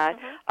all of that,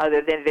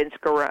 other than Vince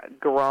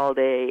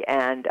Guaraldi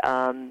and,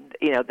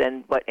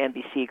 then what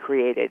NBC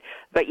created.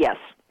 But yes,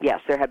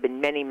 there have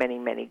been many, many,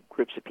 many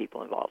groups of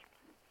people involved.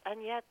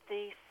 And yet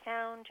the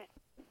sound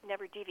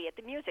never deviates.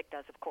 The music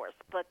does, of course,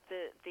 but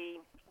the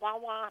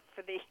wah-wah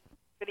for the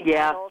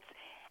adults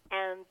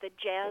and the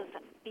jazz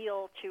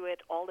feel to it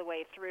all the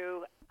way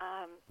through,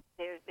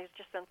 there's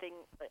just something,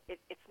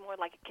 it's more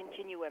like a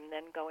continuum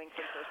than going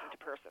from person to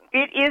person.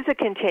 It is a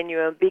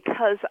continuum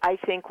because I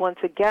think, once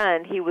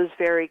again, he was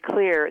very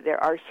clear.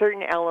 There are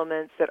certain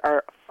elements that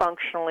are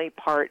functionally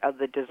part of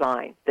the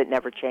design that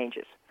never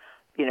changes.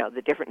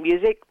 The different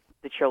music,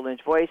 the children's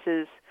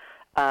voices,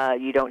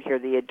 you don't hear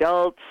the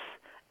adults,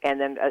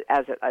 and then,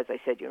 as I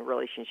said, in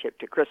relationship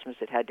to Christmas,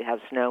 it had to have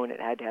snow and it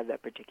had to have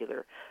that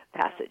particular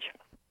passage.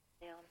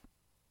 Yeah.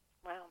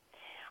 Wow.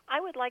 I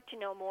would like to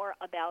know more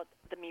about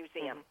the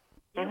museum.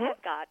 You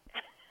have got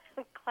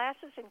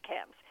classes and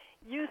camps,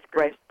 youth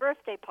groups,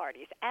 birthday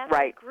parties,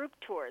 adult group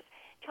tours.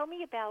 Tell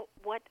me about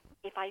what,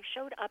 if I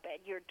showed up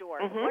at your door,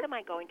 what am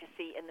I going to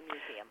see in the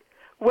museum?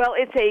 Well,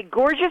 it's a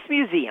gorgeous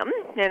museum,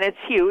 and it's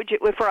huge.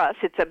 For us,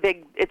 it's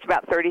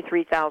about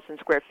 33,000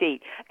 square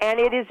feet. And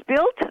it is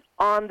built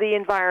on the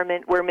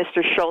environment where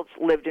Mr. Schultz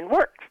lived and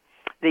worked.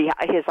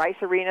 His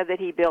ice arena that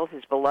he built,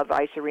 his beloved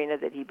ice arena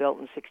that he built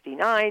in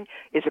 '69,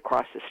 is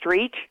across the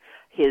street.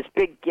 His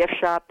big gift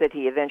shop that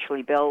he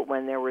eventually built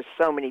when there were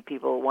so many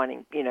people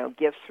wanting,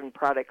 gifts and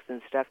products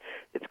and stuff,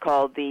 it's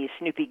called the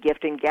Snoopy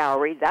Gift and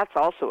Gallery. That's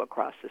also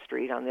across the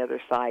street on the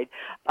other side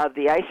of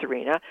the ice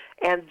arena.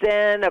 And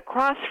then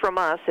across from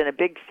us in a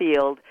big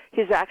field,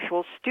 his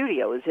actual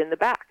studio is in the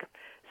back.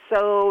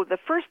 So the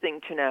first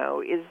thing to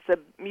know is the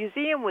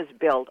museum was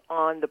built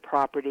on the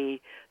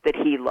property that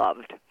he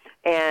loved.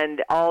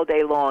 And all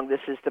day long,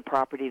 this is the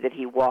property that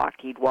he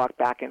walked. He'd walk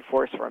back and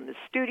forth from the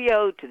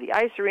studio to the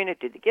ice arena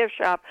to the gift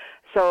shop.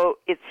 So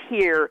it's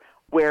here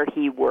where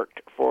he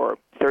worked for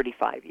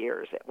 35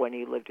 years when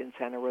he lived in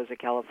Santa Rosa,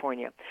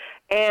 California.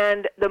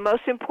 And the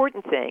most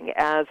important thing,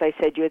 as I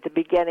said to you at the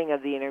beginning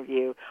of the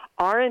interview,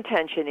 our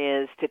intention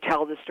is to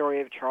tell the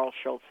story of Charles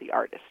Schultz, the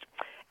artist.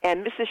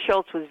 And Mrs.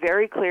 Schultz was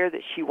very clear that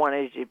she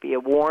wanted it to be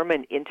a warm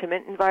and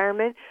intimate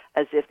environment,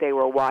 as if they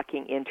were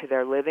walking into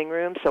their living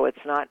room, so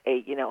it's not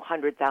a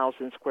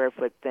 100,000 square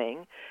foot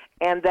thing,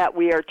 and that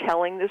we are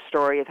telling the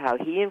story of how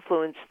he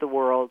influenced the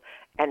world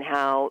and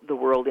how the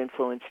world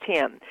influenced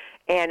him.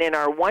 And in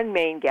our one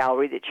main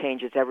gallery that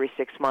changes every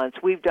 6 months,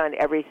 we've done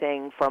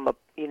everything from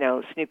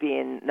Snoopy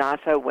and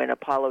NASA when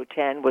Apollo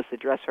 10 was the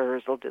dress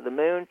rehearsal to the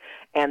moon,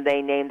 and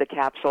they named the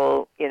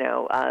capsule,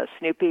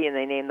 Snoopy, and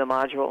they named the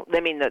module. The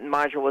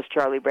module was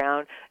Charlie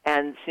Brown,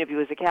 and Snoopy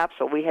was the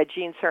capsule. We had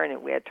Gene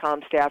Cernan, we had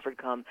Tom Stafford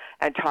come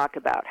and talk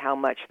about how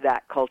much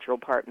that cultural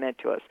part meant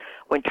to us.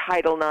 When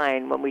Title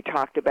IX, when we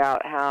talked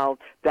about how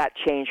that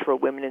changed for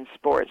women in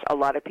sports, a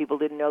lot of people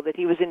didn't know that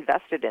he was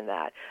invested in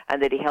that,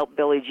 and that he helped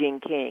Billie Jean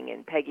King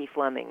and Peggy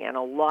Fleming and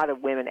a lot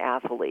of women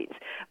athletes.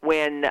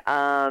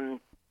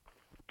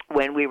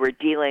 When we were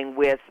dealing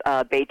with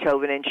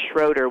Beethoven and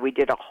Schroeder, we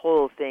did a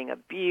whole thing, a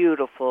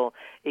beautiful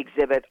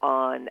exhibit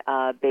on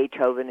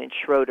Beethoven and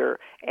Schroeder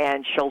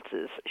and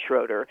Schultz's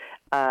Schroeder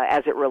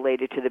as it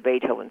related to the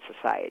Beethoven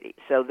Society.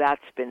 So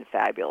that's been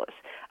fabulous.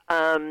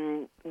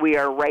 We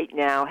are right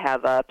now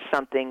have up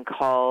something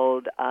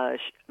called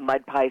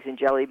Mud Pies and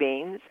Jelly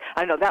Beans.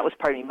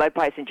 Mud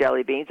Pies and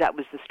Jelly Beans. That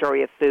was the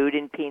story of food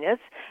and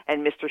peanuts,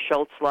 and Mr.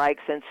 Schultz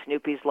likes and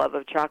Snoopy's love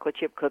of chocolate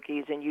chip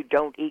cookies, and you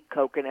don't eat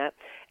coconut.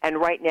 And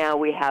right now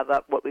we have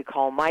up what we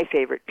call My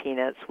Favorite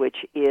Peanuts, which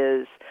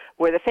is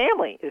where the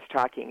family is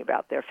talking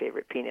about their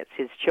favorite peanuts,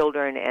 his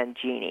children and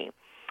Jeannie.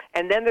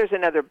 And then there's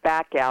another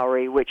back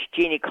gallery, which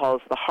Jeannie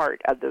calls the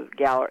heart of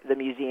the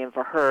museum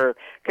for her,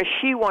 because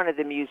she wanted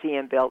the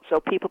museum built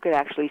so people could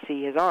actually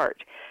see his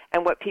art.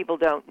 And what people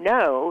don't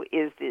know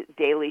is the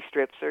daily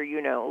strips are,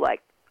 about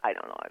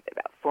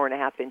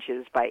 4.5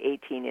 inches by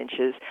 18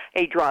 inches.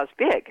 And he draws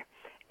big.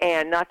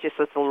 And not just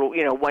this little,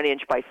 1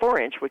 inch by 4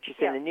 inch, which is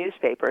in the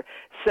newspaper.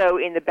 So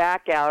in the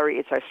back gallery,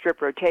 it's our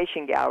strip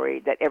rotation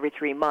gallery that every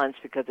 3 months,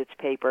 because it's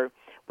paper,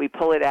 we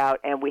pull it out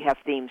and we have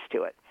themes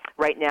to it.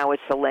 Right now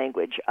it's the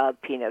language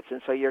of Peanuts,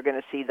 and so you're going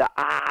to see the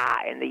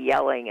and the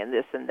yelling and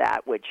this and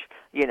that, which,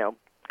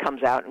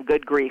 comes out in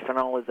Good Grief and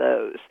all of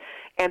those.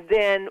 And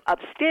then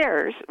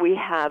upstairs we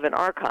have an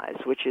archives,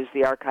 which is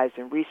the Archives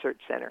and Research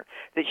Center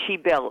that she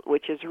built,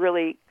 which is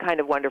really kind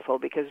of wonderful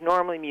because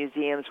normally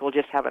museums will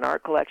just have an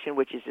art collection,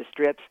 which is the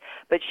strips,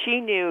 but she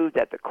knew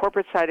that the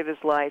corporate side of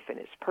his life and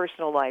his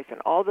personal life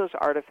and all those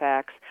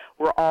artifacts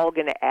were all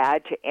going to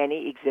add to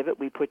any exhibit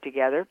we put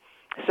together.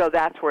 So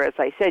that's where, as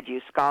I said,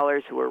 you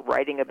scholars who are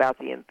writing about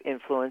the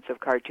influence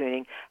of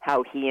cartooning,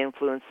 how he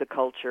influenced the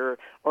culture,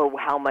 or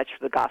how much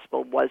the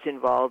gospel was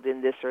involved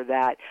in this or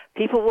that,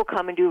 people will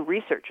come and do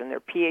research on their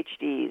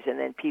PhDs, and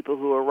then people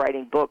who are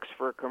writing books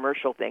for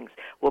commercial things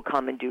will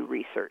come and do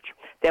research.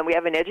 Then we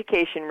have an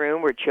education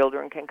room where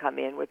children can come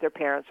in with their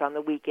parents on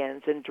the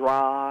weekends and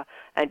draw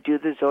and do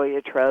the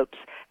zoeotropes.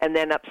 And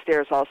then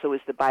upstairs also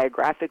is the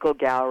biographical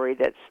gallery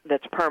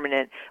that's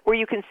permanent, where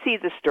you can see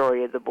the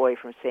story of the boy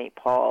from St.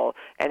 Paul,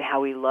 and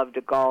how he loved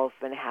to golf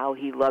and how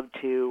he loved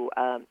to,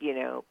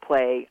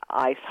 play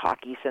ice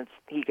hockey since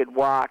he could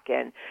walk,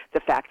 and the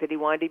fact that he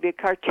wanted to be a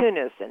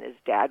cartoonist, and his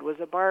dad was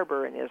a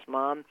barber, and his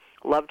mom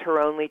loved her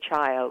only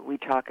child. We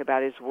talk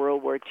about his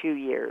World War II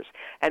years.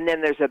 And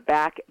then there's a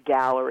back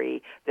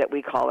gallery that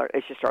we call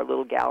it's just our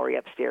little gallery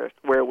upstairs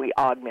where we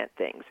augment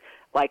things.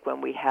 Like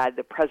when we had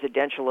the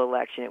presidential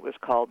election, it was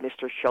called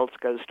Mr. Schultz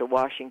Goes to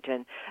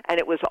Washington, and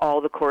it was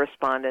all the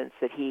correspondence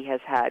that he has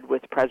had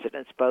with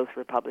presidents, both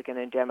Republican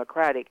and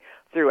Democratic,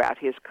 throughout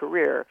his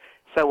career.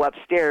 So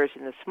upstairs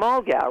in the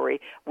small gallery,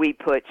 we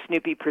put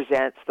Snoopy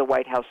Presents the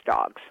White House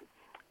Dogs.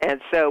 And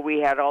so we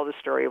had all the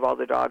story of all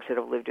the dogs that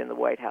have lived in the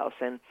White House.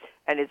 And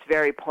it's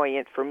very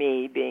poignant for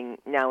me, being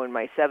now in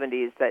my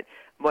 70s, that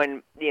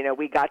when,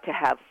 we got to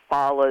have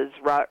Fala's,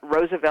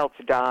 Roosevelt's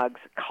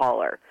dog's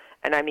collar.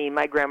 And I mean,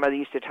 my grandmother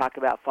used to talk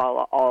about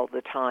Fala all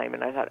the time,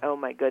 and I thought, oh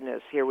my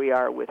goodness, here we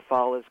are with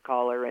Fala's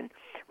collar and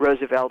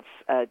Roosevelt's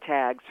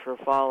tags for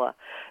Fala.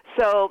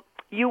 So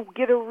you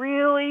get a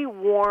really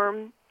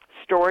warm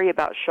story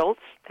about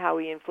Schultz, how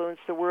he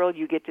influenced the world.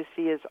 You get to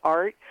see his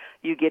art.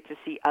 You get to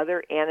see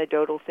other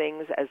anecdotal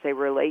things as they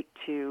relate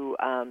to,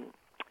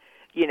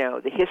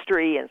 the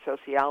history and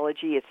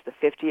sociology. It's the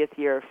 50th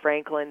year of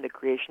Franklin, the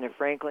creation of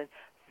Franklin,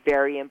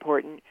 very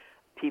important.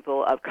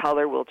 People of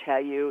color will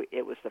tell you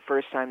it was the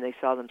first time they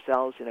saw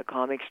themselves in a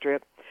comic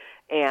strip,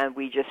 and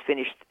we just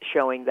finished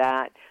showing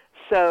that.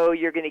 So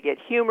you're going to get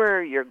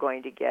humor, you're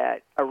going to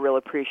get a real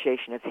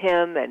appreciation of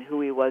him and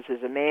who he was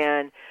as a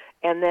man,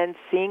 and then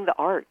seeing the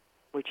art,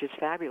 which is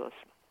fabulous.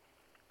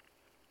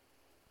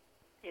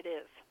 It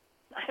is.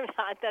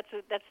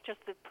 That's just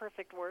the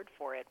perfect word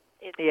for it.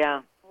 It's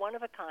one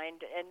of a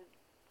kind, and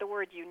the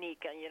word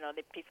unique,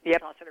 people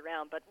toss it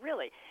around, but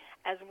really,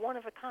 as one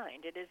of a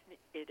kind, it is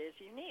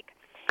unique.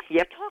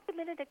 Yep. You talked a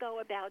minute ago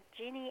about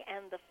Jeannie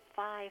and the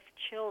 5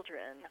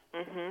 children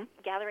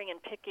gathering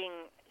and picking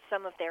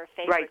some of their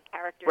favorite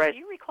characters. Right. Do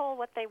you recall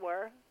what they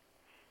were?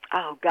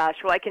 Oh gosh,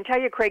 well I can tell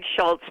you Craig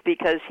Schultz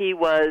because he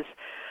was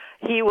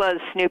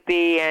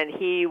Snoopy, and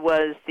he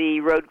was the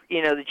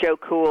the Joe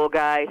Cool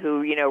guy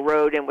who,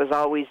 rode and was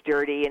always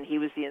dirty, and he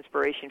was the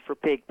inspiration for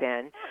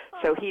Pigpen.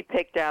 So he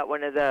picked out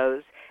one of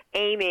those.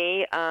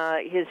 Amy,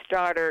 his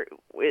daughter,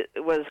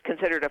 was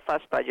considered a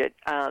fuss budget,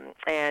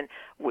 and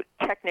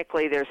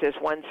technically there's this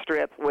one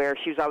strip where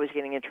she was always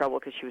getting in trouble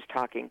because she was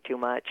talking too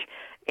much,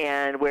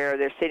 and where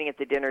they're sitting at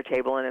the dinner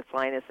table, and it's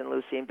Linus and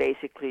Lucy, and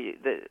basically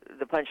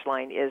the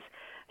punchline is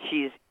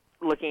she's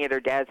looking at her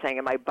dad saying,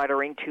 "Am I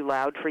buttering too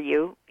loud for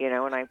you?"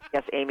 And I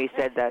guess Amy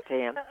said that to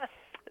him.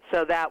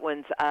 So that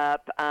one's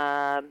up.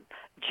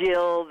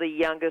 Jill, the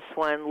youngest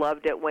one,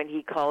 loved it when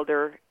he called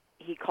her.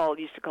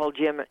 Used to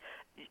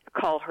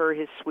call her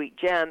his sweet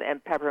gem,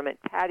 and Peppermint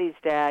Patty's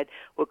dad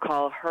would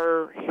call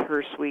her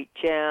sweet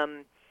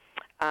gem.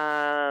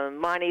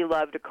 Monty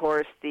loved, of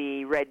course,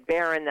 the Red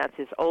Baron. That's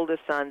his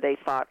oldest son. They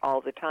fought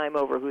all the time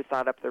over who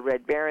thought up the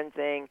Red Baron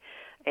thing.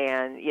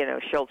 And,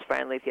 Schultz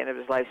finally at the end of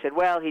his life said,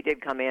 well, he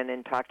did come in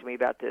and talk to me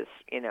about this,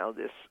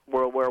 this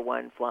World War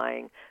I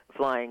flying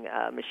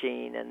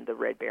machine and the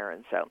Red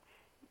Baron. So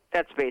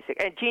that's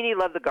basic. And Jeannie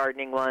loved the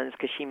gardening ones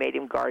because she made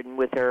him garden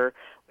with her,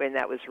 and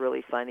that was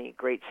really funny.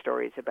 Great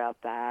stories about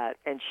that.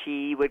 And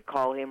she would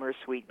call him her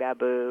sweet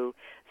baboo.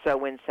 So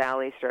when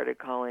Sally started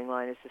calling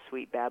Linus a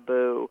sweet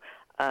baboo,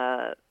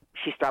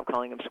 she stopped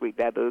calling him sweet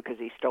baboo because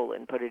he stole it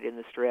and put it in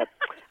the strip.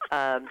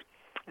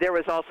 There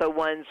was also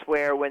ones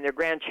where when their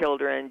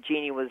grandchildren,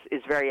 Jeannie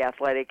is very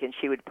athletic, and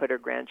she would put her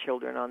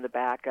grandchildren on the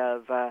back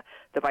of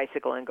the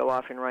bicycle and go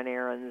off and run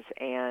errands.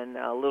 And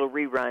little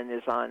Rerun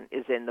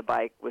is in the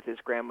bike with his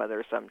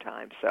grandmother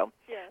sometimes. So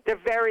they're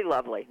very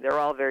lovely. They're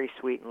all very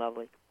sweet and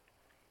lovely.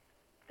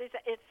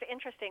 It's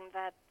interesting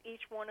that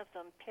each one of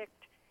them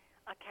picked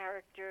a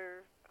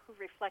character who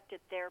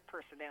reflected their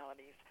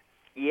personalities.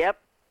 Yep.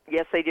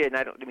 Yes, they did, and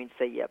I don't mean to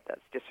say yep, that's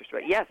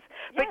disrespect. Yes,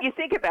 but you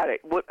think about it.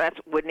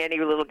 Wouldn't any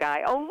little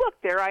guy, oh,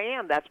 look, there I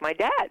am, that's my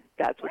dad.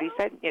 That's what he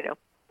said, I don't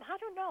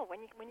know.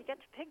 When you get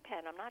to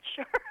Pigpen, I'm not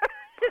sure.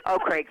 Oh,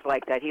 Craig's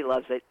like that. He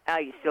loves it.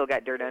 He's still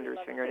got dirt under his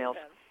fingernails.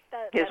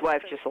 His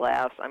wife just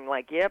laughs. I'm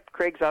like, yep,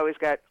 Craig's always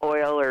got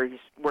oil, or he's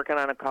working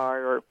on a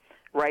car, or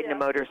riding a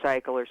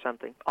motorcycle or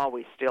something.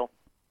 Always still.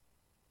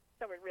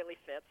 So it really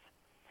fits.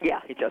 Yeah,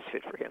 it does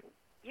fit for him.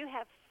 You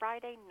have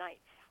Friday nights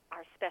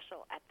are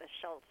special at the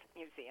Schultz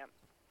Museum.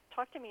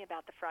 Talk to me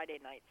about the Friday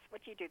nights.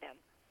 What do you do then?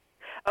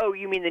 Oh,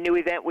 you mean the new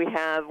event we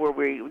have where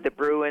the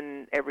brew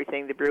and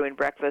everything, the brew and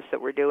breakfast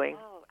that we're doing?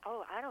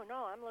 Oh, I don't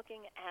know. I'm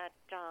looking at...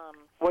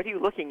 what are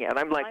you looking at?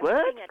 I'm what? I'm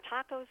looking at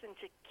tacos and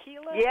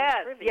tequila. Yes,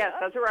 and yes,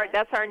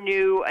 that's our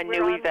new event.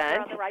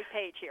 We're on the right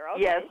page here.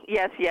 Okay.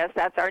 Yes,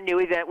 that's our new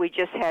event. We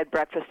just had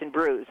breakfast and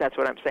brews. That's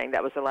what I'm saying.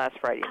 That was the last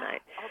Friday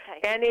night.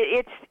 Okay. And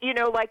it's,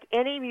 like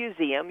any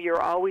museum,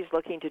 you're always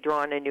looking to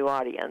draw in a new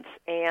audience.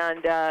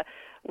 And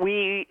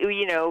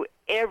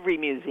every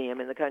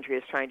museum in the country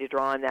is trying to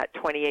draw on that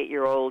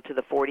 28-year-old to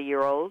the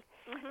 40-year-old.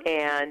 Mm-hmm.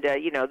 And,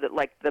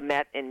 like the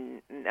Met,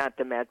 not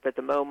the Met, but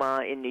the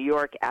MoMA in New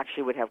York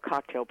actually would have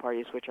cocktail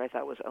parties, which I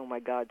thought was, oh, my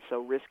God, so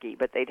risky.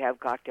 But they'd have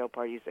cocktail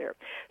parties there.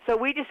 So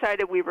we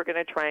decided we were going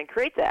to try and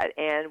create that.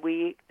 And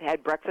we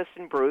had breakfast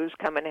and brews,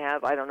 come and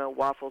have,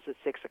 waffles at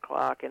 6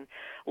 o'clock and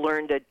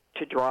learn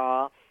to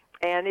draw.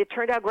 And it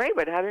turned out great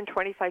with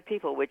 125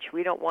 people, which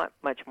we don't want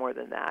much more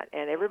than that.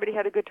 And everybody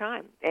had a good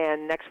time.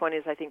 And next one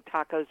is, I think,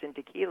 tacos and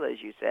tequila,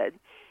 as you said.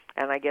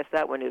 And I guess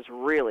that one is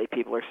really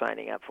people are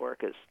signing up for,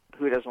 because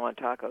who doesn't want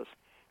tacos,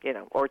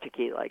 or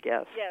tequila, I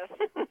guess. Yes,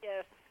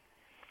 yes.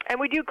 And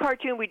we do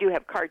cartoon. We do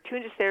have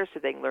cartoonists there so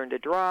they can learn to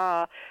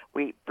draw.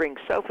 We bring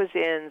sofas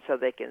in so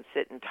they can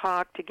sit and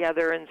talk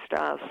together and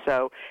stuff.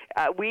 So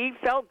we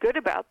felt good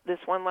about this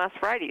one last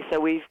Friday. So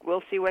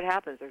we'll see what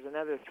happens. There's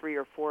another 3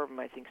 or 4 of them,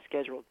 I think,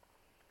 scheduled.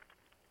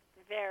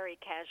 Very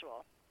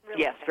casual.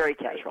 Really yes, very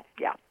casual,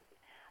 yeah.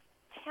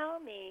 Tell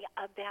me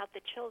about the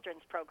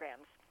children's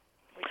programs.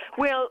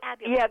 Well,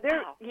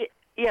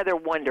 they're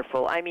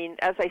wonderful. I mean,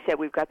 as I said,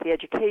 we've got the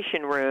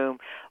education room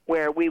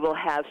where we will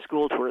have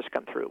school tours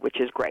come through,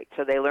 which is great.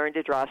 So they learn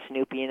to draw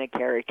Snoopy and a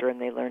character, and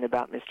they learn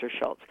about Mr.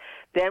 Schultz.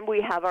 Then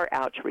we have our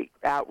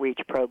outreach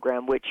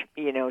program, which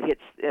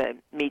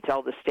meets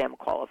all the STEM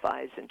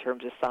qualifies in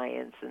terms of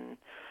science and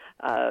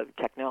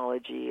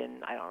technology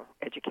and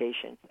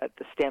education.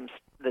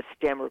 The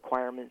STEM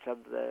requirements of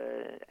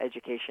the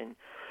education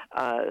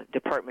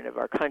department of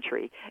our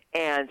country.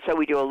 And so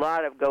we do a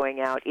lot of going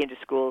out into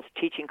schools,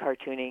 teaching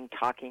cartooning,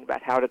 talking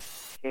about how to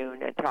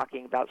cartoon, and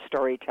talking about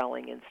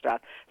storytelling and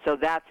stuff. So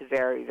that's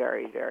very,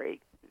 very,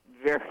 very,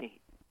 very,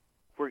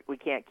 we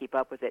can't keep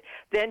up with it.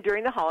 Then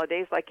during the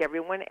holidays, like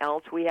everyone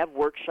else, we have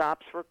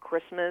workshops for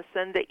Christmas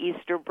and the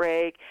Easter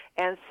break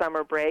and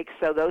summer break.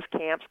 So those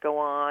camps go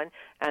on,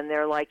 and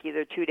they're like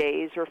either 2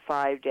 days or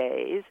 5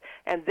 days.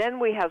 And then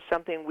we have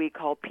something we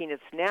call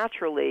Peanuts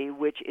Naturally,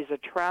 which is a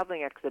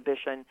traveling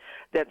exhibition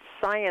that's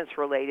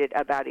science-related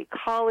about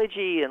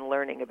ecology and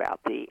learning about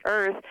the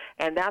earth.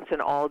 And that's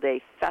an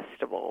all-day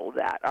festival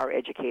that our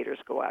educators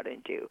go out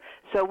and do.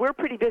 So we're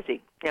pretty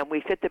busy, and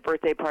we fit the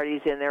birthday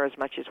parties in there as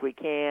much as we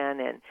can.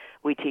 And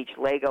we teach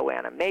Lego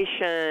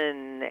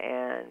animation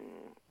and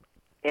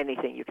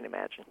anything you can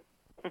imagine.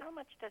 How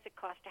much does it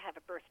cost to have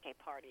a birthday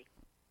party?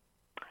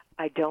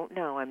 I don't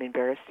know. I'm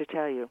embarrassed to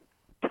tell you.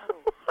 Oh,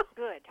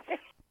 good.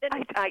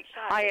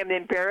 I am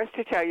embarrassed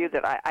to tell you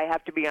that I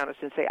have to be honest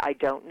and say I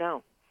don't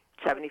know.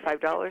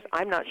 $75?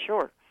 I'm not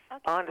sure.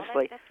 Okay, honestly.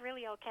 Well, that's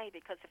really okay,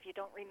 because if you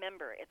don't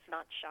remember, it's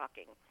not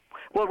shocking.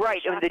 Well, right,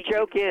 and the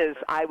joke is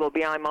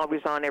I'm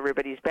always on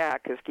everybody's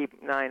back, because keep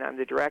in mind, I'm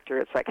the director.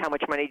 It's like, how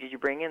much money did you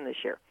bring in this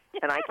year?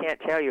 And I can't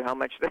tell you how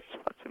much they're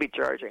supposed to be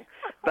charging.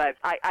 But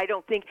I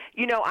don't think,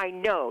 I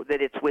know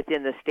that it's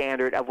within the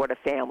standard of what a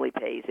family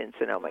pays in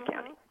Sonoma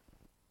County.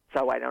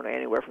 So I don't know,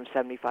 anywhere from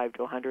 $75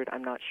 to $100,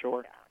 I'm not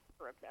sure. Yeah.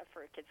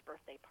 For a kid's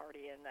birthday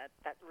party, and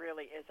that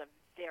really is a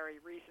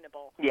very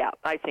reasonable. Yeah,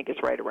 I think it's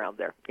right around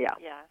there. Yeah.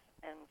 Yeah,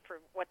 and for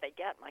what they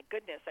get, my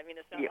goodness, I mean,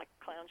 it's not like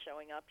a clown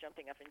showing up,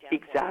 jumping up and down.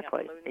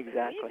 Exactly. Leaving,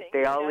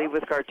 they all leave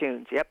with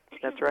cartoons. Yep,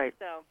 that's right.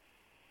 So,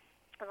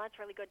 well, that's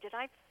really good. Did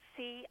I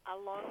see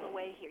along the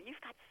way here?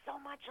 You've got so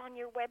much on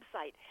your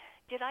website.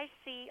 Did I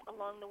see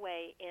along the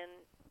way in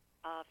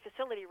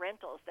facility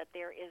rentals that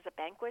there is a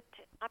banquet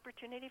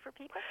opportunity for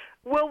people?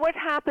 Well, what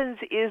happens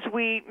is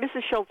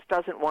Mrs. Schultz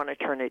doesn't want to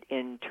turn it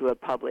into a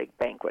public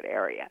banquet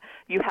area.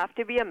 You have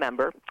to be a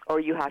member, or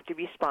you have to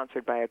be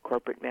sponsored by a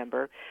corporate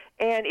member.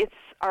 And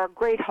our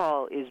great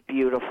hall is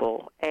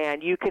beautiful,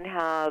 and you can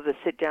have a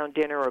sit-down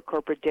dinner or a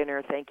corporate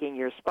dinner thanking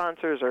your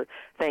sponsors or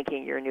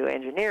thanking your new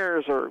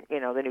engineers or,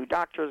 the new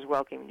doctors,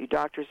 welcoming new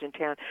doctors in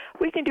town.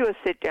 We can do a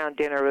sit-down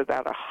dinner of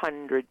about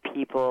 100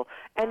 people,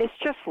 and it's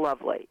just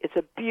lovely. It's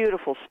a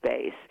beautiful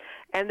space.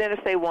 And then if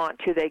they want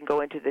to, they can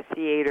go into the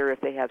theater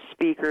if they have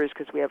speakers,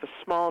 because we have a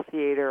small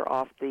theater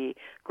off the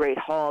Great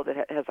Hall that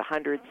has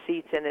 100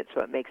 seats in it,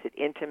 so it makes it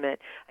intimate,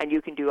 and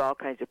you can do all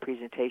kinds of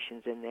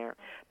presentations in there.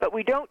 But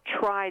we don't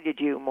try to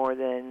do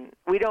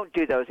we don't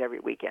do those every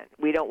weekend.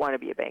 We don't want to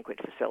be a banquet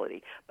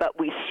facility, but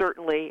we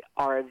certainly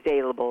are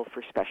available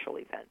for special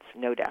events,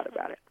 no doubt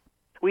about it.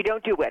 We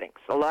don't do weddings.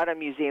 A lot of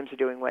museums are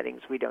doing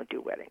weddings. We don't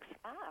do weddings.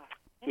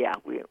 We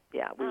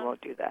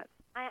won't do that.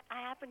 I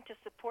happen to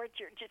support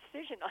your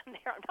decision on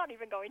there. I'm not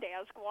even going to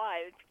ask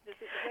why.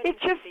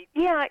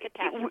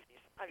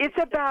 It's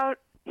about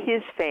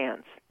his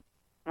fans.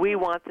 We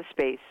want the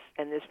space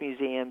and this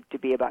museum to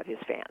be about his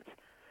fans.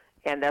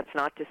 And that's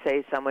not to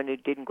say someone who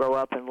didn't grow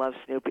up and loves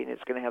Snoopy and is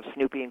going to have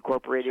Snoopy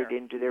incorporated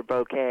into their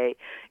bouquet.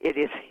 It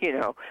is,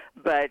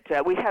 but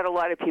we've had a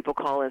lot of people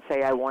call and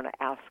say, I want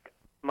to ask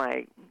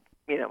my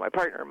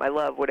partner, my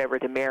love, whatever,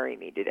 to marry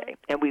me today.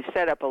 And we've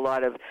set up a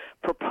lot of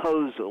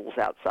proposals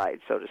outside,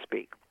 so to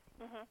speak.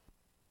 Mm-hmm.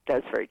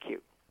 That's very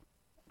cute.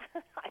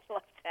 I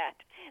love that.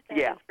 That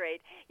is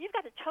great. You've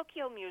got a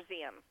Tokyo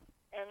museum.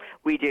 And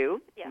we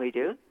do. Yeah. We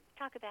do.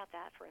 Talk about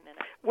that for a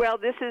minute. Well,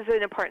 this is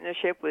in a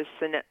partnership with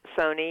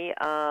Sony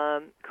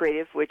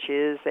Creative, which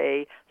is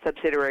a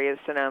subsidiary of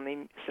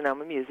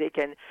Sonoma Music.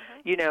 And,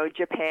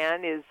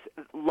 Japan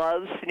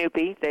loves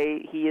Snoopy.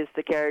 He is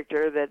the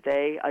character that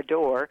they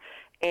adore.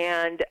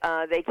 And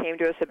they came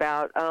to us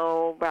about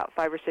 5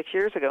 or 6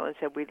 years ago and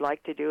said, we'd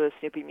like to do a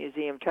Snoopy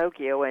Museum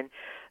Tokyo. And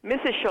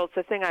Mrs. Schultz,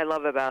 the thing I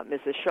love about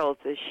Mrs.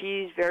 Schultz is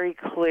she's very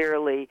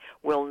clearly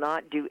will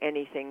not do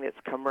anything that's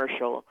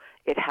commercial.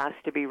 It has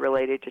to be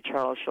related to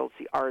Charles Schultz,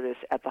 the artist,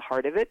 at the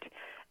heart of it,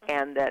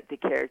 and that the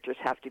characters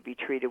have to be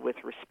treated with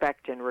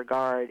respect and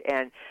regard.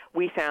 And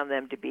we found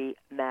them to be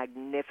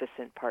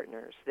magnificent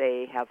partners.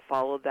 They have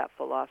followed that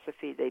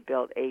philosophy. They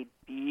built a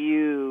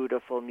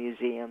beautiful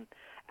museum,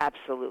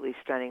 absolutely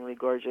stunningly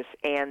gorgeous,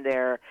 and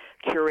their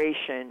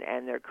curation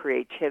and their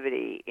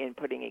creativity in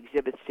putting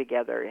exhibits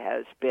together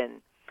has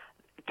been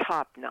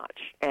top-notch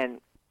and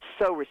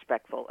so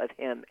respectful of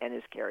him and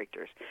his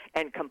characters,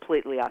 and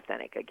completely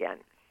authentic again.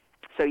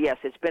 So, yes,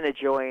 it's been a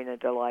joy and a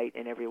delight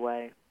in every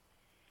way.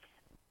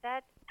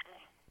 That,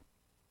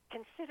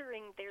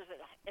 considering there's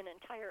an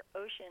entire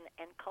ocean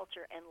and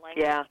culture and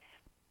language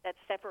that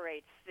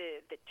separates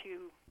the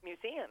two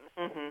museums,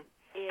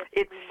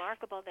 it's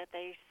remarkable that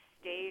they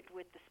stayed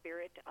with the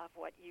spirit of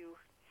what you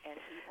and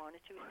he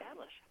wanted to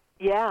establish.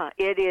 Yeah,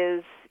 it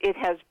is. It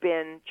has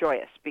been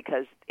joyous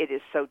because it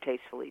is so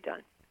tastefully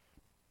done.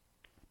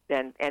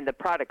 And the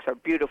products are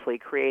beautifully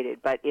created,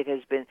 but it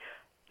has been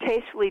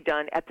tastefully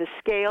done at the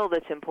scale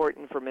that's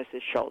important for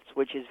Mrs. Schultz,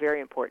 which is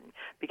very important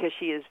because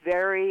she is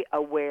very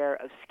aware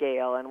of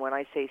scale. And when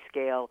I say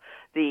scale,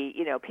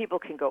 people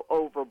can go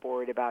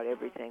overboard about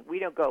everything. We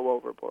don't go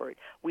overboard.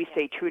 We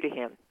stay true to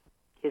him.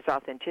 His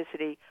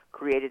authenticity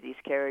created these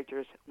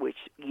characters, which,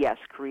 yes,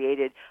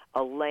 created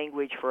a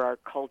language for our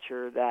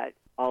culture that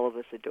all of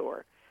us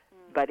adore.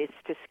 But it's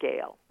to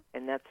scale,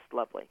 and that's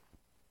lovely.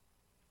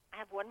 I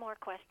have one more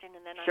question,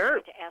 and then I'm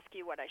going to ask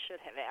you what I should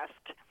have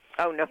asked.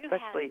 Oh, no,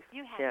 please.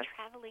 You have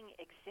traveling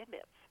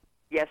exhibits.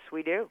 Yes,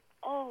 we do.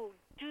 Oh,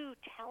 do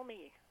tell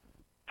me.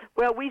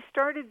 Well, we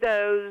started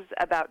those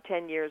about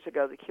 10 years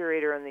ago. The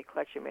curator and the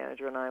collection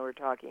manager and I were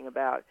talking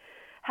about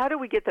how do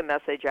we get the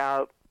message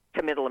out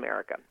to Middle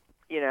America.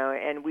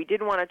 and we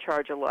didn't want to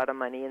charge a lot of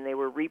money, and they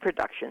were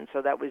reproductions,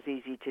 so that was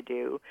easy to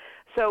do.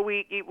 So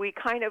we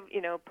kind of,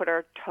 put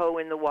our toe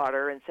in the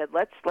water and said,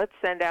 let's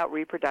send out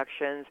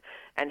reproductions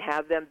and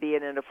have them be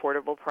at an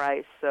affordable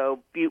price. So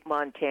Butte,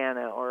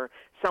 Montana, or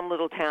some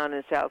little town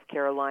in South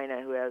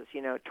Carolina who has,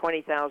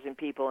 20,000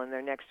 people, and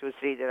they're next to a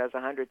city that has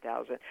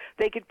 100,000.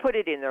 They could put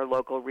it in their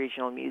local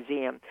regional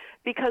museum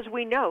because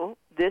we know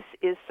this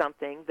is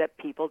something that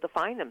people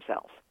define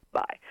themselves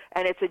by.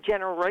 And it's a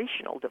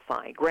generational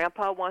define.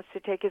 Grandpa wants to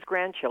take his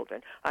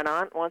grandchildren. An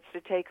aunt wants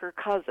to take her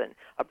cousin.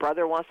 A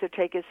brother wants to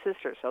take his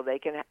sister so they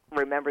can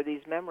remember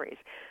these memories.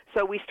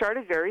 So we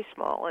started very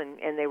small,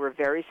 and they were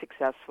very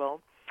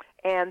successful.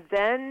 And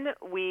then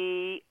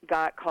we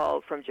got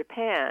called from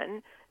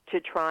Japan to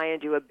try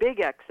and do a big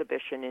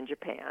exhibition in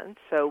Japan.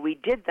 So we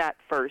did that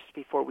first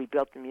before we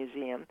built the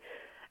museum.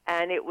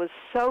 And it was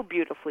so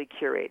beautifully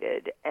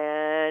curated.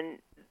 And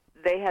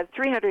they had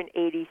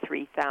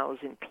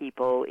 383,000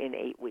 people in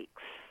 8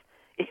 weeks.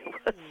 It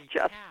was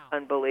just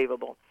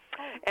unbelievable.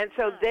 And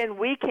so then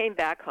we came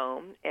back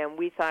home, and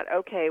we thought,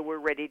 okay, we're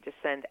ready to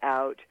send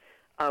out,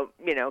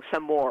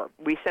 some more.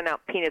 We sent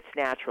out Peanuts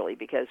Naturally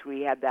because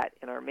we had that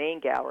in our main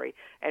gallery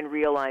and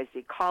realized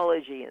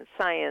ecology and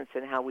science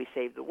and how we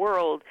save the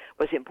world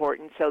was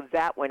important. So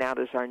that went out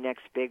as our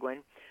next big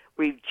one.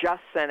 We've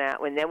just sent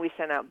out, and then we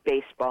sent out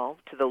baseball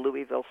to the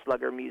Louisville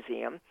Slugger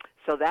Museum.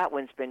 So that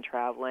one's been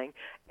traveling.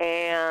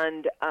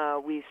 And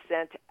we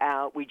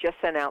just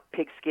sent out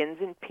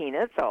Pigskins and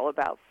Peanuts, all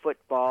about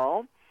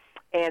football.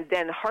 And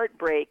then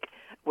Heartbreak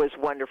was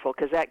wonderful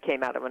because that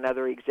came out of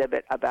another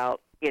exhibit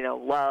about,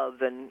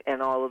 love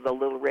and all of the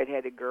little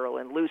redheaded girl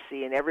and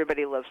Lucy, and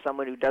everybody loves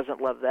someone who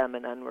doesn't love them,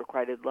 and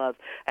unrequited love.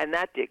 And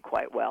that did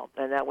quite well.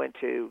 And that went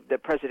to the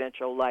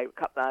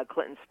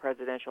Clinton's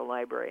presidential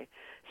library.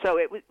 So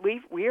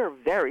we are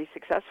very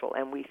successful,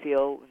 and we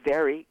feel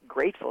very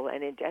grateful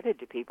and indebted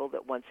to people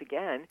that, once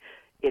again,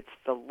 it's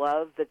the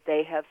love that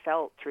they have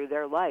felt through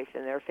their life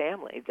and their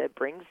family that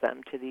brings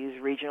them to these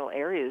regional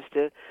areas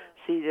to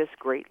see this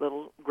great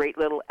little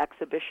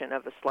exhibition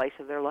of a slice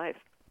of their life.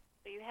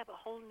 So you have a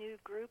whole new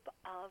group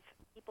of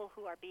people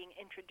who are being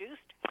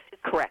introduced to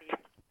Snoopy. Correct.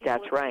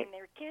 That's right.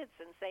 Their kids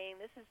and saying,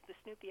 "This is the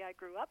Snoopy I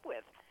grew up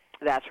with."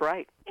 That's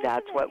right.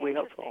 That's what we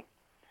hope for.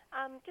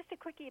 Just a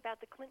quickie about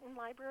the Clinton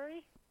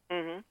Library.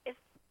 Mm-hmm. Is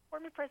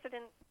former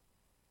President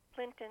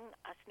Clinton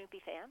a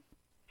Snoopy fan?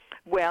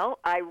 Well,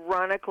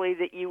 ironically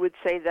that you would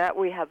say that,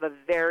 we have a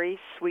very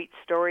sweet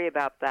story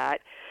about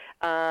that.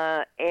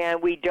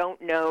 And we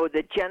don't know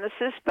the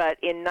genesis, but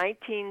in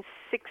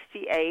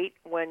 1968,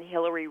 when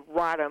Hillary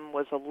Rodham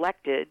was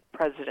elected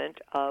president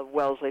of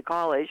Wellesley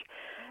College,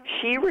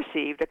 she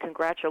received a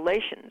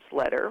congratulations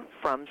letter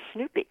from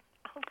Snoopy.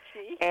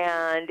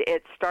 And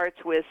it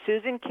starts with,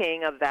 "Susan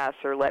King of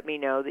Vassar, let me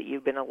know that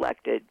you've been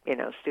elected,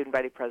 student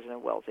body president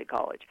of Wellesley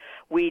College."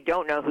 We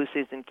don't know who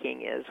Susan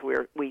King is.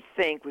 We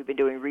think, we've been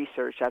doing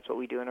research, that's what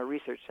we do in our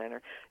research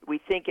center. We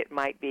think it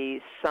might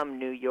be some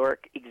New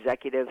York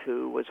executive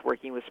who was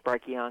working with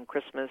Sparky on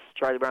Christmas,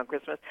 Charlie Brown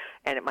Christmas,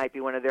 and it might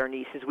be one of their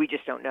nieces. We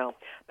just don't know.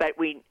 But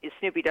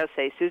Snoopy does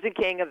say, "Susan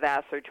King of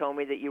Vassar told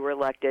me that you were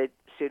elected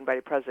student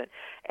body president."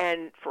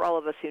 And for all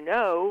of us who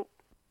know,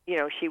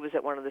 she was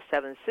at one of the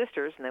Seven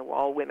Sisters, and they were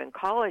all women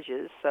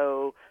colleges,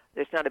 so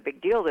there's not a big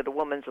deal that a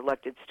woman's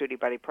elected student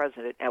body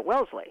president at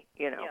Wellesley,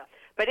 Yeah.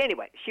 But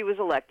anyway, she was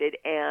elected,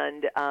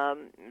 and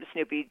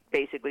Snoopy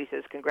basically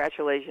says,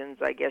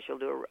 "Congratulations, I guess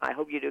I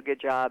hope you do a good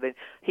job." And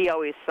he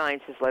always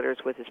signs his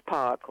letters with his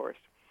paw, of course.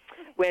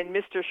 When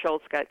Mr.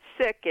 Schultz got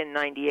sick in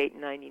 98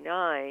 and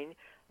 99,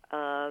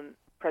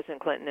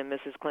 President Clinton and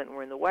Mrs. Clinton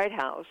were in the White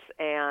House,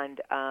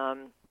 and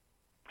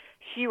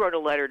she wrote a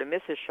letter to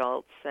Mrs.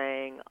 Schultz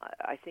saying,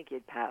 I think he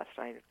had passed,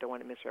 I don't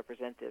want to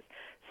misrepresent this,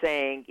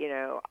 saying,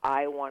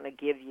 I want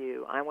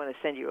to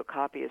send you a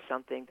copy of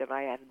something that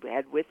I have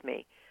had with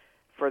me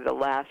for the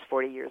last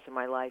 40 years of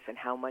my life and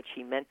how much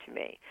he meant to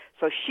me.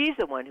 So she's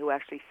the one who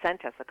actually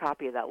sent us a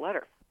copy of that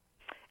letter.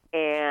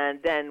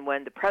 And then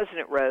when the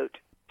president wrote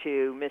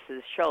to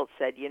Mrs. Schultz,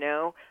 said,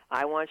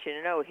 I want you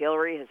to know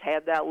Hillary has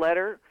had that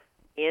letter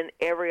in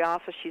every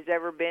office she's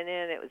ever been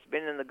in. It was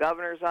been in the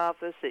governor's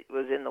office. It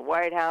was in the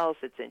White House.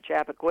 It's in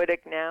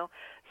Chappaquiddick now.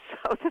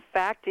 So the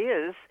fact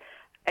is,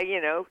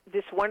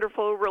 this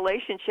wonderful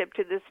relationship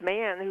to this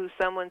man who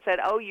someone said,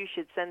 "Oh, you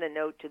should send a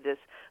note to this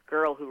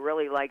girl who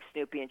really likes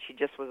Snoopy, and she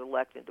just was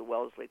elected to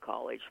Wellesley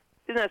College."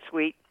 Isn't that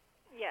sweet?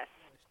 Yes,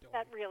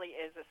 that really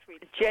is a sweet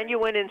story.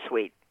 Genuine and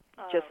sweet.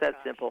 Just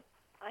that simple.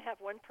 I have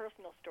one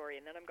personal story,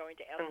 and then I'm going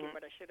to ask you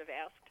what I should have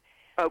asked.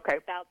 Okay.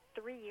 About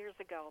 3 years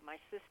ago, my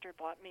sister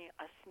bought me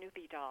a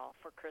Snoopy doll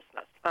for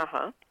Christmas.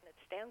 Uh-huh. And it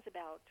stands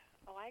about,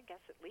 I guess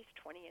at least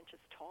 20 inches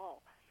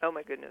tall. Oh,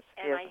 my goodness.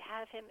 And I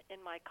have him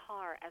in my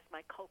car as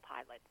my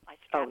co-pilot. I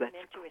strap him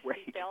into his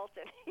seatbelt,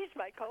 and he's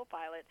my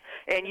co-pilot.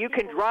 And you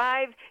can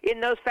drive in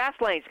those fast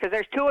lanes because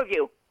there's two of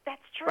you.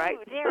 That's true. Right?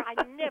 I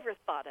never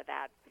thought of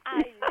that.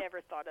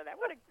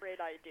 What a great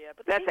idea.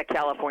 But that's a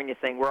California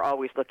thing. We're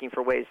always looking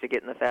for ways to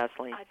get in the fast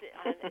lane.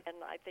 And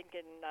I think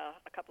in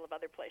a couple of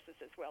other places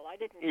as well. I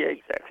didn't. Yeah,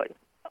 exactly.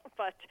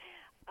 but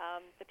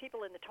the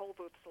people in the toll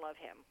booths love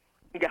him.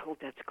 Yeah,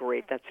 that's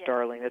great. That's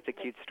darling. That's a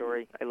cute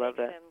story. I love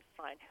that. Makes him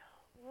fine.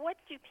 What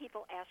do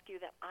people ask you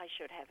that I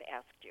should have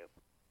asked you?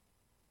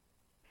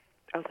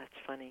 Oh, that's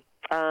funny.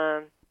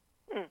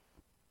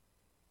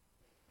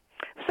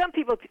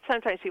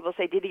 Sometimes people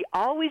say, did he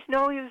always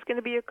know he was going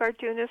to be a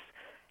cartoonist?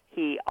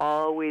 He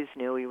always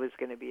knew he was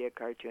going to be a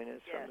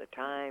cartoonist from the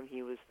time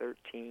he was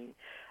 13.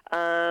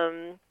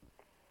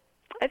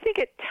 I think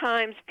at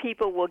times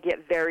people will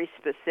get very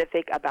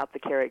specific about the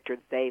character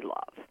they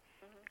love,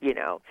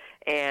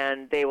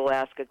 and they will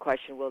ask a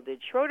question, well,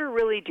 did Schroeder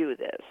really do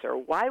this? Or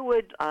why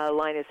would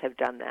Linus have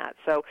done that?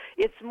 So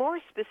it's more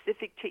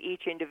specific to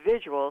each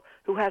individual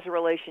who has a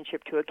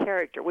relationship to a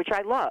character, which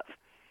I love,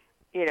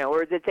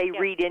 or that they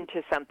read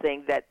into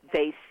something that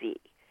they see.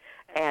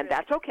 And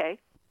that's okay.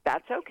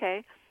 That's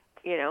okay,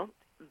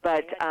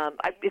 But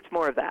it's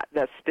more of that,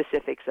 the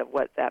specifics of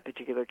what that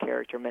particular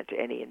character meant to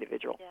any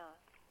individual. Yeah.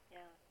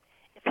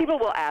 People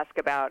will ask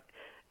about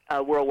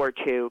World War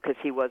II because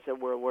he was a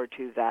World War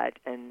II vet,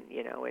 and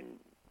and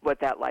what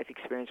that life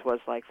experience was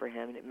like for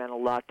him, and it meant a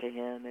lot to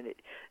him. And it,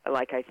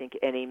 like I think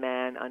any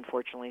man,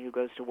 unfortunately, who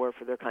goes to war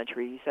for their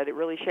country, he said it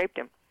really shaped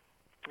him.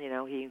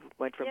 He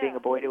went from being a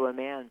boy to a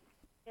man.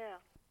 Yeah.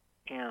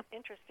 Yeah.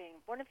 Interesting.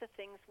 One of the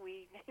things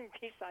we,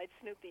 besides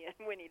Snoopy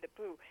and Winnie the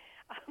Pooh,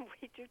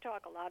 we do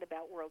talk a lot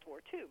about World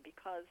War II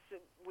because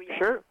we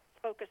are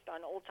focused on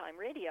old-time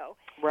radio.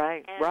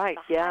 Right, and the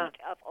height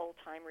of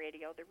old-time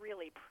radio, the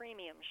really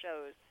premium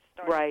shows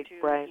started to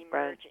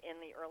emerge in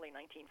the early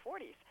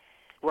 1940s.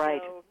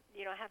 Right. So,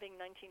 having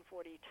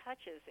 1940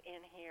 touches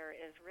in here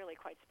is really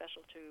quite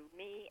special to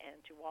me and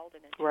to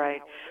Walden and to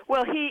Right.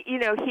 Well, he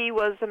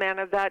was a man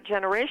of that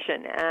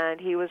generation, and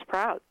he was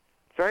proud.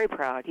 Very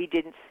proud. He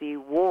didn't see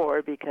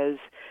war because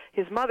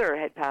his mother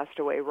had passed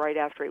away right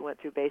after he went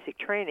through basic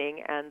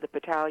training, and the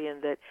battalion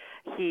that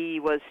he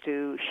was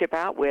to ship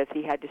out with,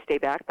 he had to stay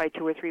back by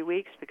 2 or 3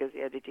 weeks because he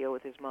had to deal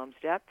with his mom's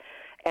death.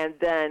 And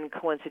then,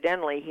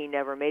 coincidentally, he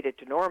never made it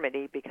to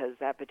Normandy because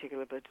that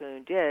particular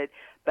platoon did,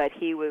 but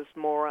he was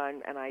more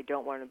on, and I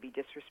don't want to be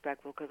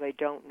disrespectful because I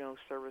don't know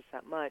service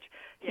that much,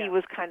 he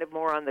was kind of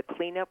more on the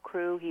cleanup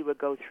crew. He would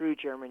go through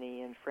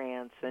Germany and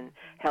France and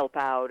help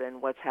out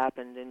and what's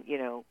happened and,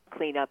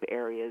 clean up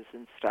areas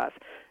and stuff.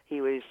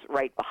 He was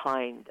right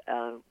behind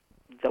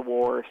the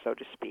war, so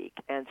to speak.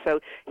 And so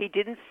he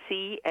didn't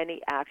see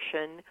any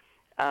action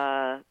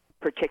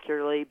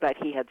particularly, but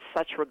he had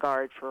such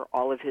regard for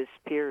all of his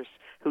peers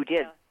who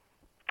did.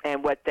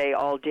 And what they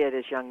all did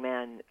as young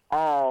men,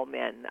 all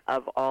men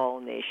of all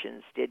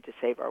nations did to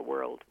save our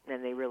world,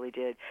 and they really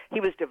did.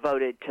 He was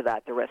devoted to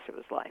that the rest of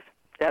his life.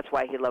 That's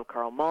why he loved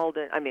Carl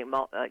Malden,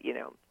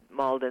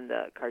 Malden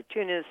the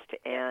cartoonist,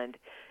 and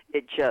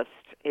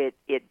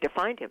it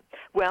defined him.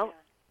 Well,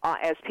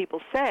 as people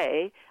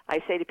say, I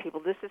say to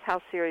people, this is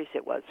how serious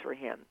it was for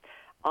him.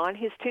 On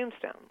his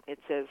tombstone, it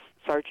says,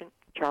 Sergeant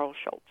Charles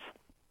Schultz.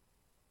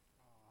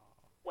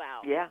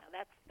 Wow. Yeah.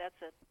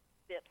 That's a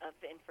bit of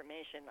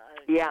information.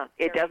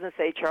 It doesn't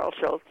say Charles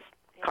Schultz,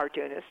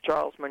 cartoonist,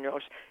 Charles Monroe.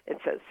 It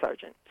says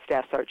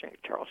Staff Sergeant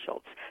Charles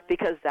Schultz,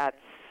 because that's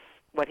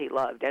what he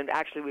loved. And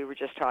actually, we were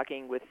just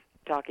talking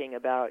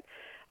about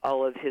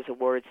all of his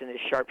awards and his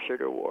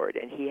Sharpshooter Award,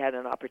 and he had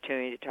an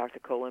opportunity to talk to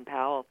Colin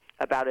Powell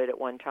about it at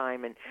one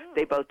time, and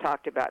they both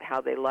talked about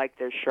how they liked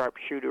their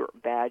Sharpshooter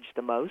badge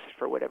the most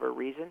for whatever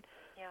reason.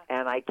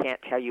 And I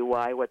can't tell you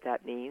what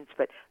that means,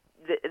 but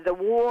the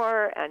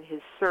war and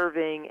his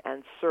serving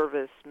and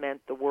service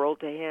meant the world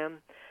to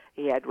him.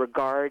 He had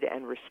regard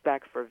and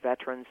respect for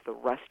veterans the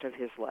rest of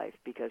his life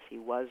because he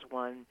was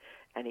one,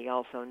 and he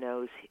also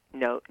knew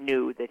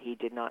that he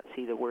did not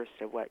see the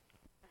worst of what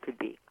could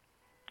be,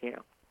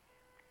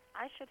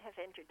 I should have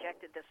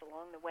interjected this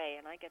along the way,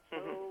 and I get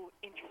so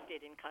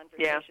interested in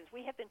conversations.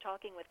 We have been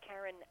talking with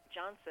Karren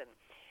Johnson,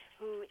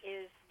 who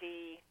is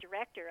the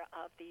director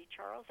of the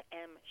Charles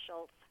M.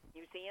 Schultz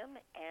Museum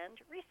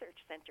and Research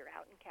Center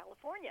out in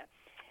California.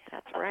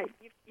 That's right.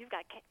 You've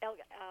got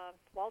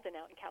Walden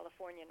out in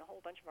California and a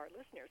whole bunch of our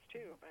listeners,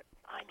 too. But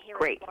I'm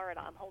here in Florida.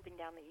 I'm holding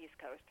down the East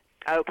Coast.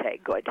 Okay,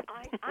 good.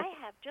 I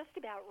have just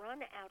about run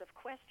out of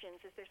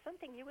questions. Is there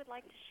something you would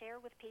like to share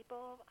with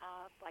people,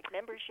 like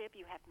membership?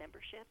 You have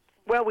membership?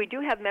 Well, we do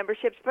have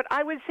memberships, but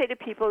I would say to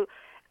people,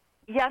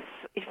 yes,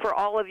 for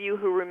all of you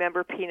who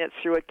remember Peanuts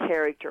through a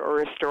character or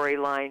a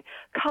storyline,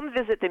 come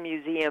visit the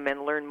museum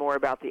and learn more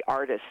about the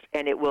artist,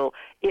 and it will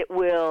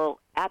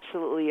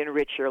absolutely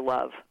enrich your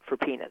love for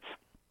Peanuts.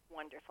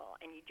 Wonderful.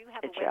 And you do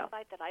have a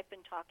website that I've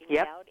been talking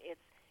about.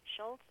 It's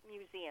Schultz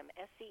Museum,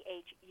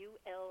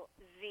 SCHULZ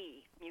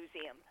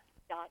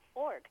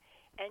Museum.org.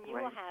 And you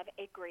will have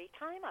a great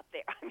time up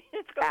there. I mean,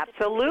 it's going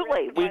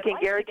absolutely. To be we can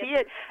guarantee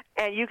it.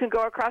 And you can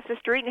go across the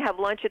street and have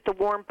lunch at the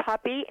Warm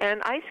Puppy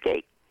and ice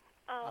skate.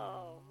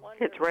 Oh,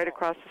 wonderful. It's right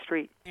across the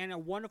street. And a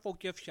wonderful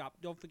gift shop.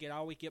 Don't forget, I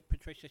always get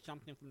Patricia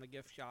something from the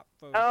gift shop.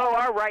 Oh,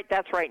 all right.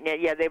 That's right, Ned.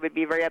 Yeah, they would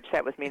be very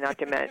upset with me not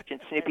to mention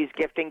Snoopy's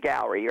Gift and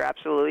Gallery. You're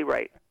absolutely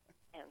right.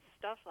 And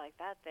stuff stuff like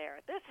that there.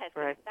 This has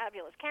been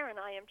fabulous. Karren,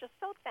 I am just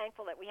so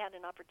thankful that we had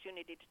an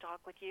opportunity to talk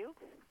with you.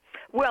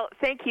 Well,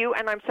 thank you,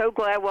 and I'm so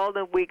glad,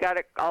 Walden, we got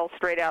it all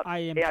straight out.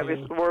 I was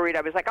worried.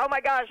 I was like, oh, my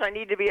gosh, I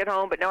need to be at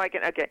home, but now I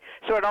can. Okay,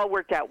 so it all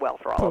worked out well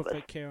for all of us.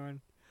 Perfect, Karren.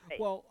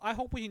 Well, I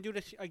hope we can do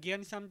this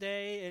again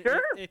someday.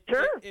 Sure.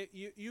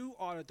 You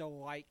are a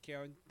delight,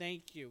 Karren.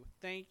 Thank you.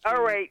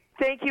 All right.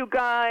 Thank you,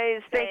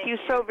 guys. Thank you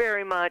so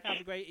very much.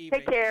 Have a great evening.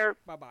 Take care.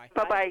 Bye-bye.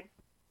 Bye-bye.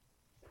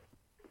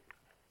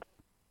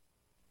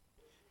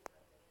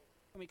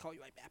 Let me call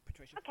you right back,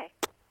 Patricia. Okay.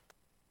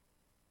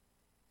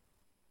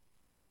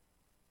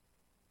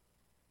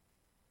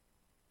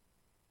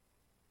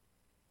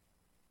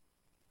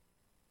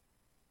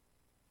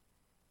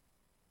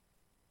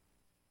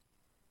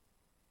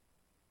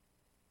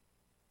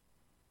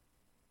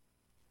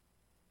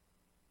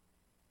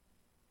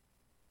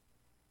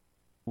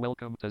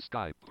 Welcome to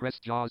Skype. Press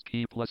JAWS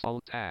key plus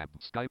Alt Tab.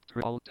 Skype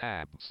Alt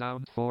Tab.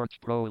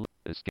 SoundForge Pro.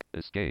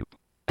 Escape.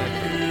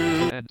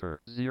 Enter.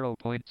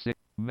 0.6.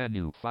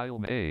 Menu. File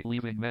A.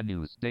 Leaving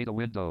menus. Data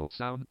window.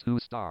 Sound 2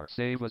 star.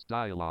 Save as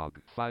dialog.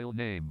 File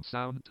name.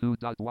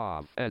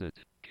 Sound2.wav. Edit.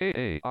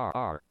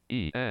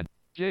 KARREN.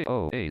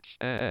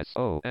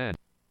 JOHSON.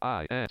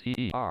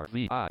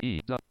 INTERVIE.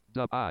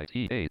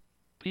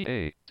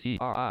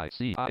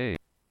 PATRICIA.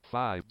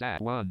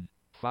 5-1.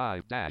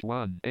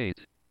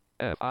 5-1-8.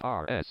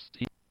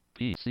 FRST.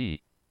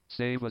 PC.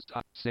 Save as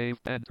save.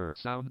 Enter.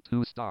 Sound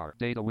 2 star.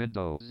 Data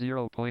window.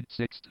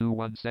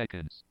 0.621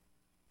 seconds.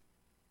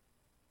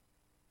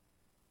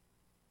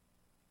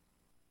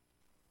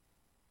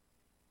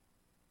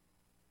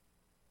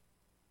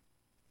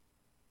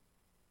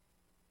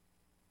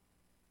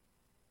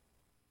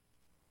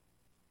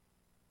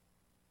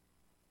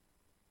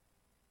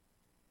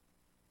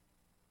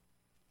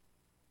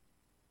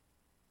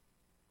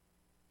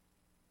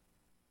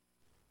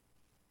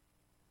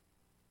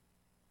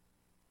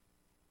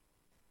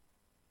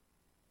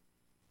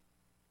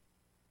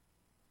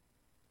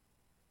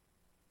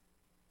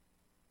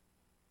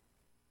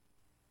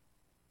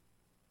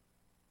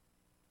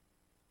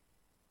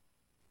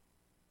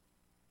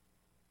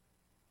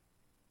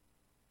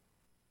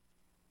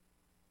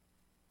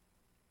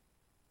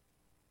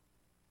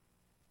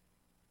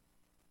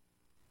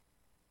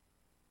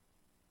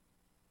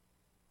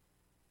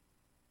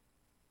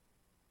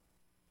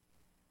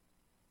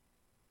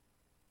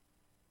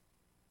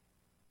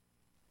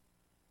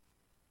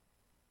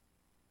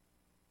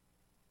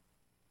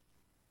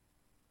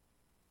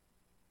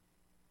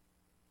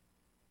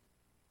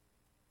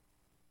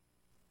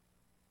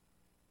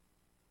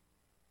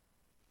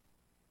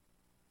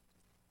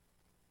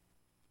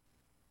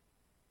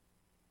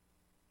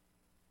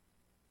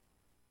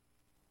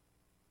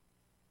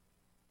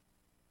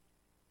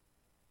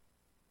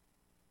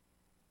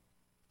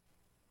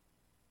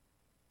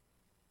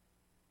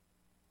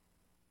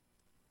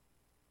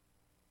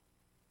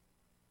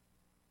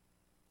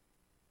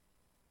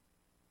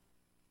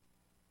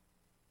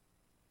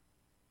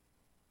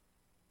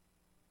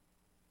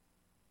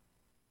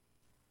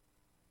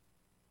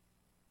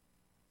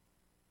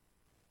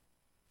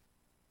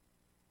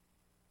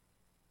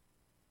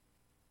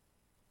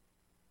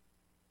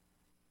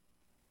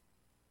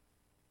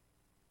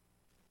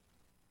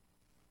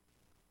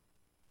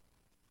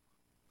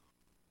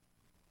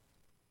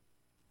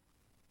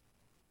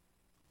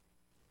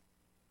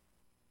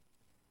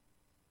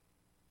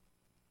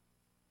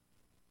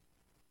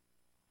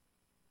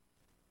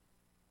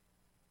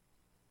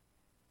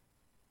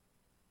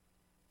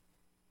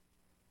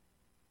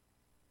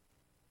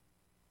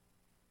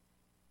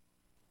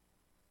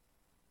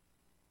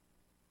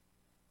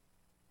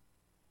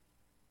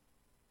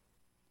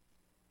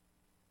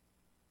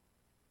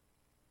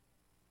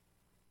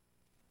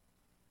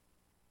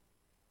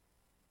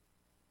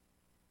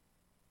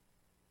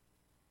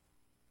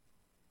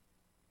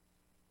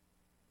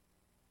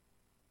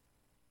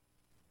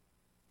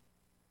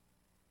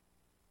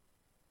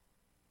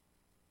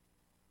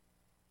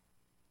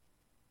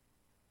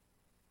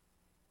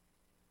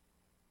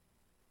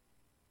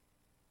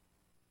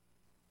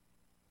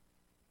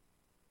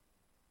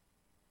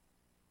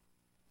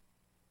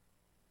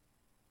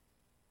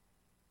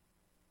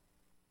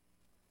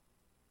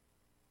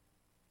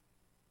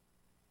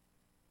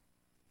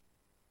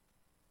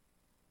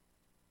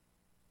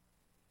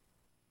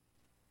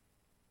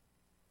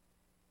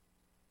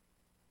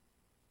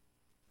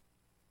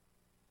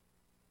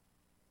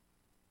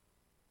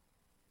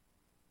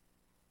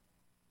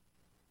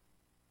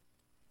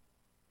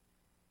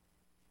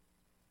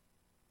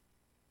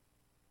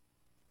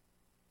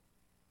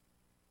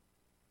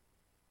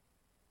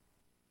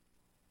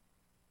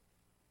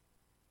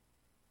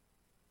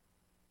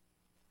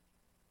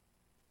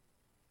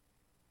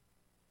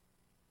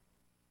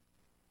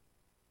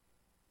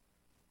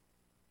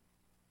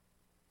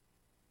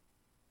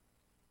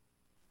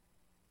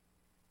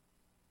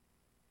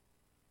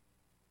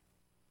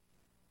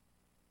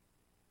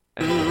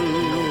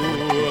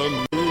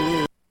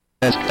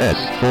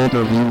 S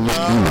folder view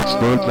view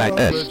stored by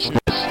S.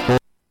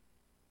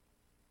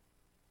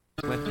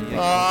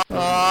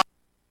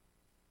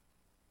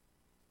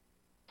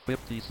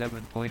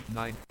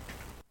 57.9.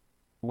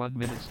 1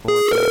 minute 4.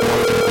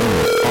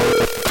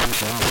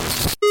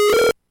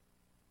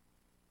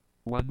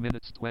 1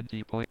 minute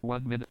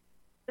 20.1 minute.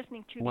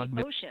 Listening to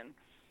the ocean.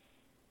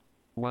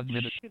 1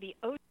 minute. To the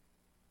ocean.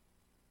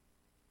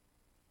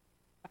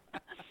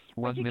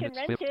 1 minute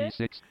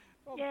 56.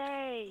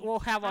 Yay! We'll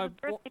have our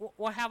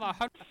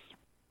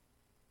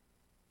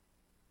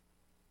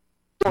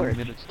 2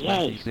 minutes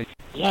 26.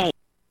 Yay!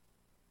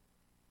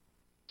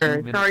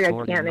 Sorry, I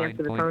can't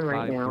answer the phone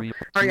right now.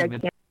 Sorry, I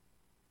can't.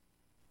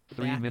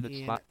 3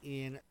 minutes 5.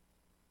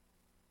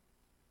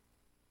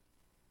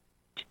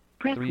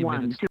 Press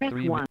 1. Press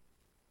 1.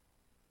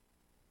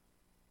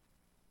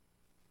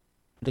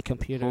 The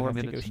computer. 4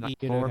 minutes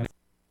 9.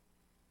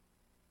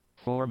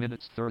 4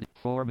 minutes 30.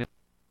 4 minutes.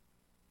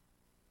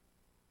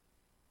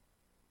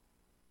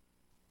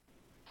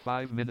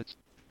 5 minutes.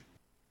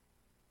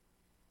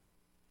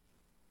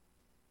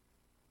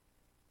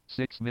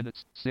 6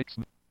 minutes. 6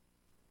 minutes.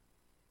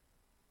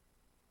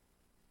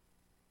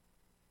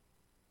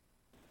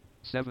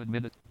 7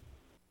 minutes.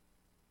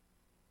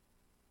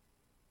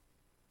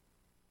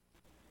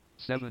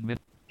 7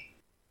 minutes.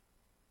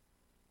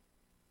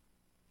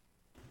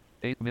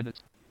 8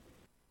 minutes.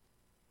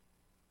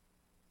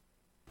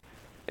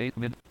 8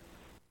 minutes.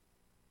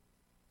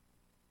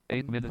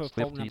 8 minutes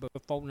 50.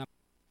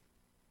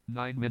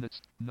 9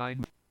 minutes.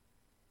 9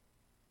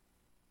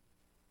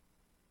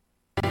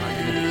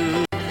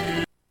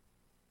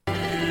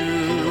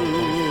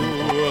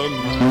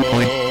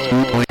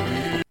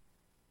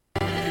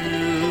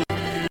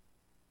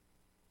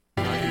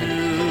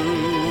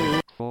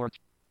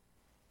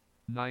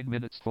 9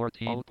 minutes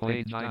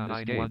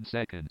 14.991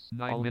 seconds.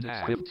 9 minutes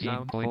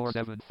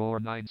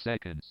 15.749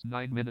 seconds.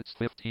 9 minutes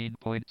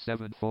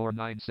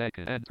 15.749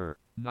 seconds. Enter.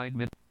 9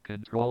 minutes.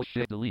 Control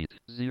Shift Delete.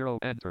 0.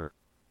 Enter.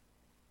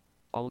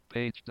 Alt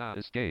page dot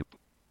escape.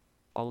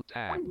 Alt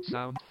tab.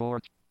 Sound for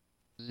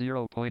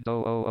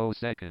 0.000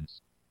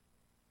 seconds.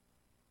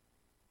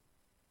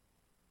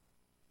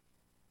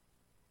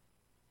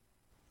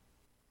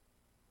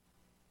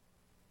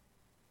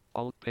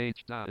 Alt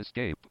page dot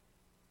escape.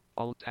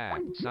 Alt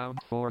tab. Sound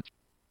for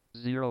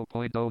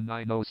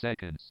 0.090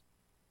 seconds.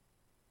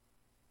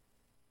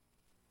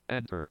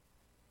 Enter.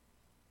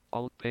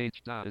 Alt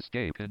page dot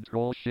escape.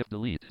 Control Shift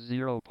Delete.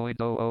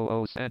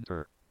 0.000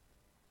 enter.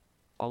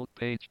 Alt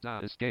page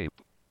dot escape.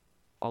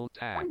 Alt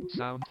tab.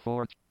 Sound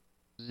for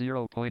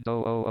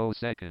 0.000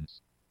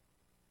 seconds.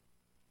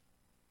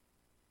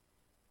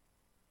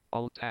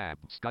 Alt tab.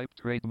 Skype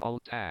trademark.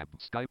 Alt tab.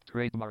 Skype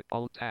trademark.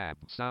 Alt tab.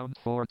 Sound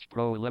Forge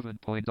Pro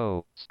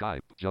 11.0.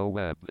 Skype. Joe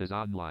Webb is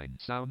online.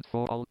 Sound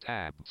for Alt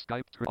tab.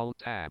 Skype. Alt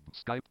tab.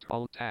 Skype.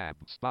 Alt tab.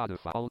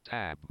 Spotify. Alt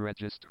tab.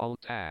 Register.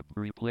 Alt tab.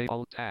 Replay.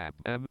 Alt tab.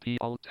 MP.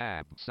 Alt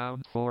tab.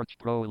 Sound Forge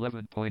Pro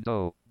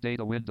 11.0.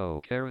 Data window.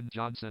 Karren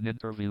Johnson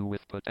interview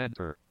with Put.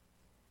 Enter.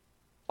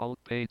 Alt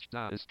page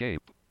dot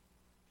escape.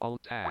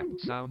 Alt tab.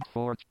 Sound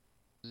Forge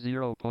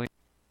 0.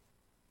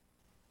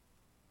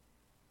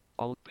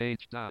 Alt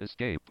page dot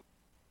escape.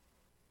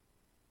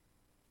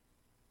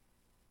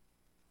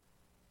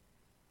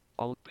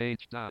 Alt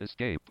page dot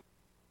escape.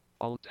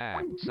 Alt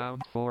tab.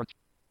 Sound Forge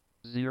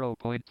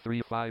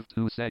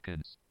 0.352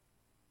 seconds.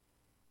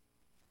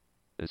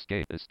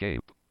 Escape.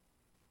 Escape.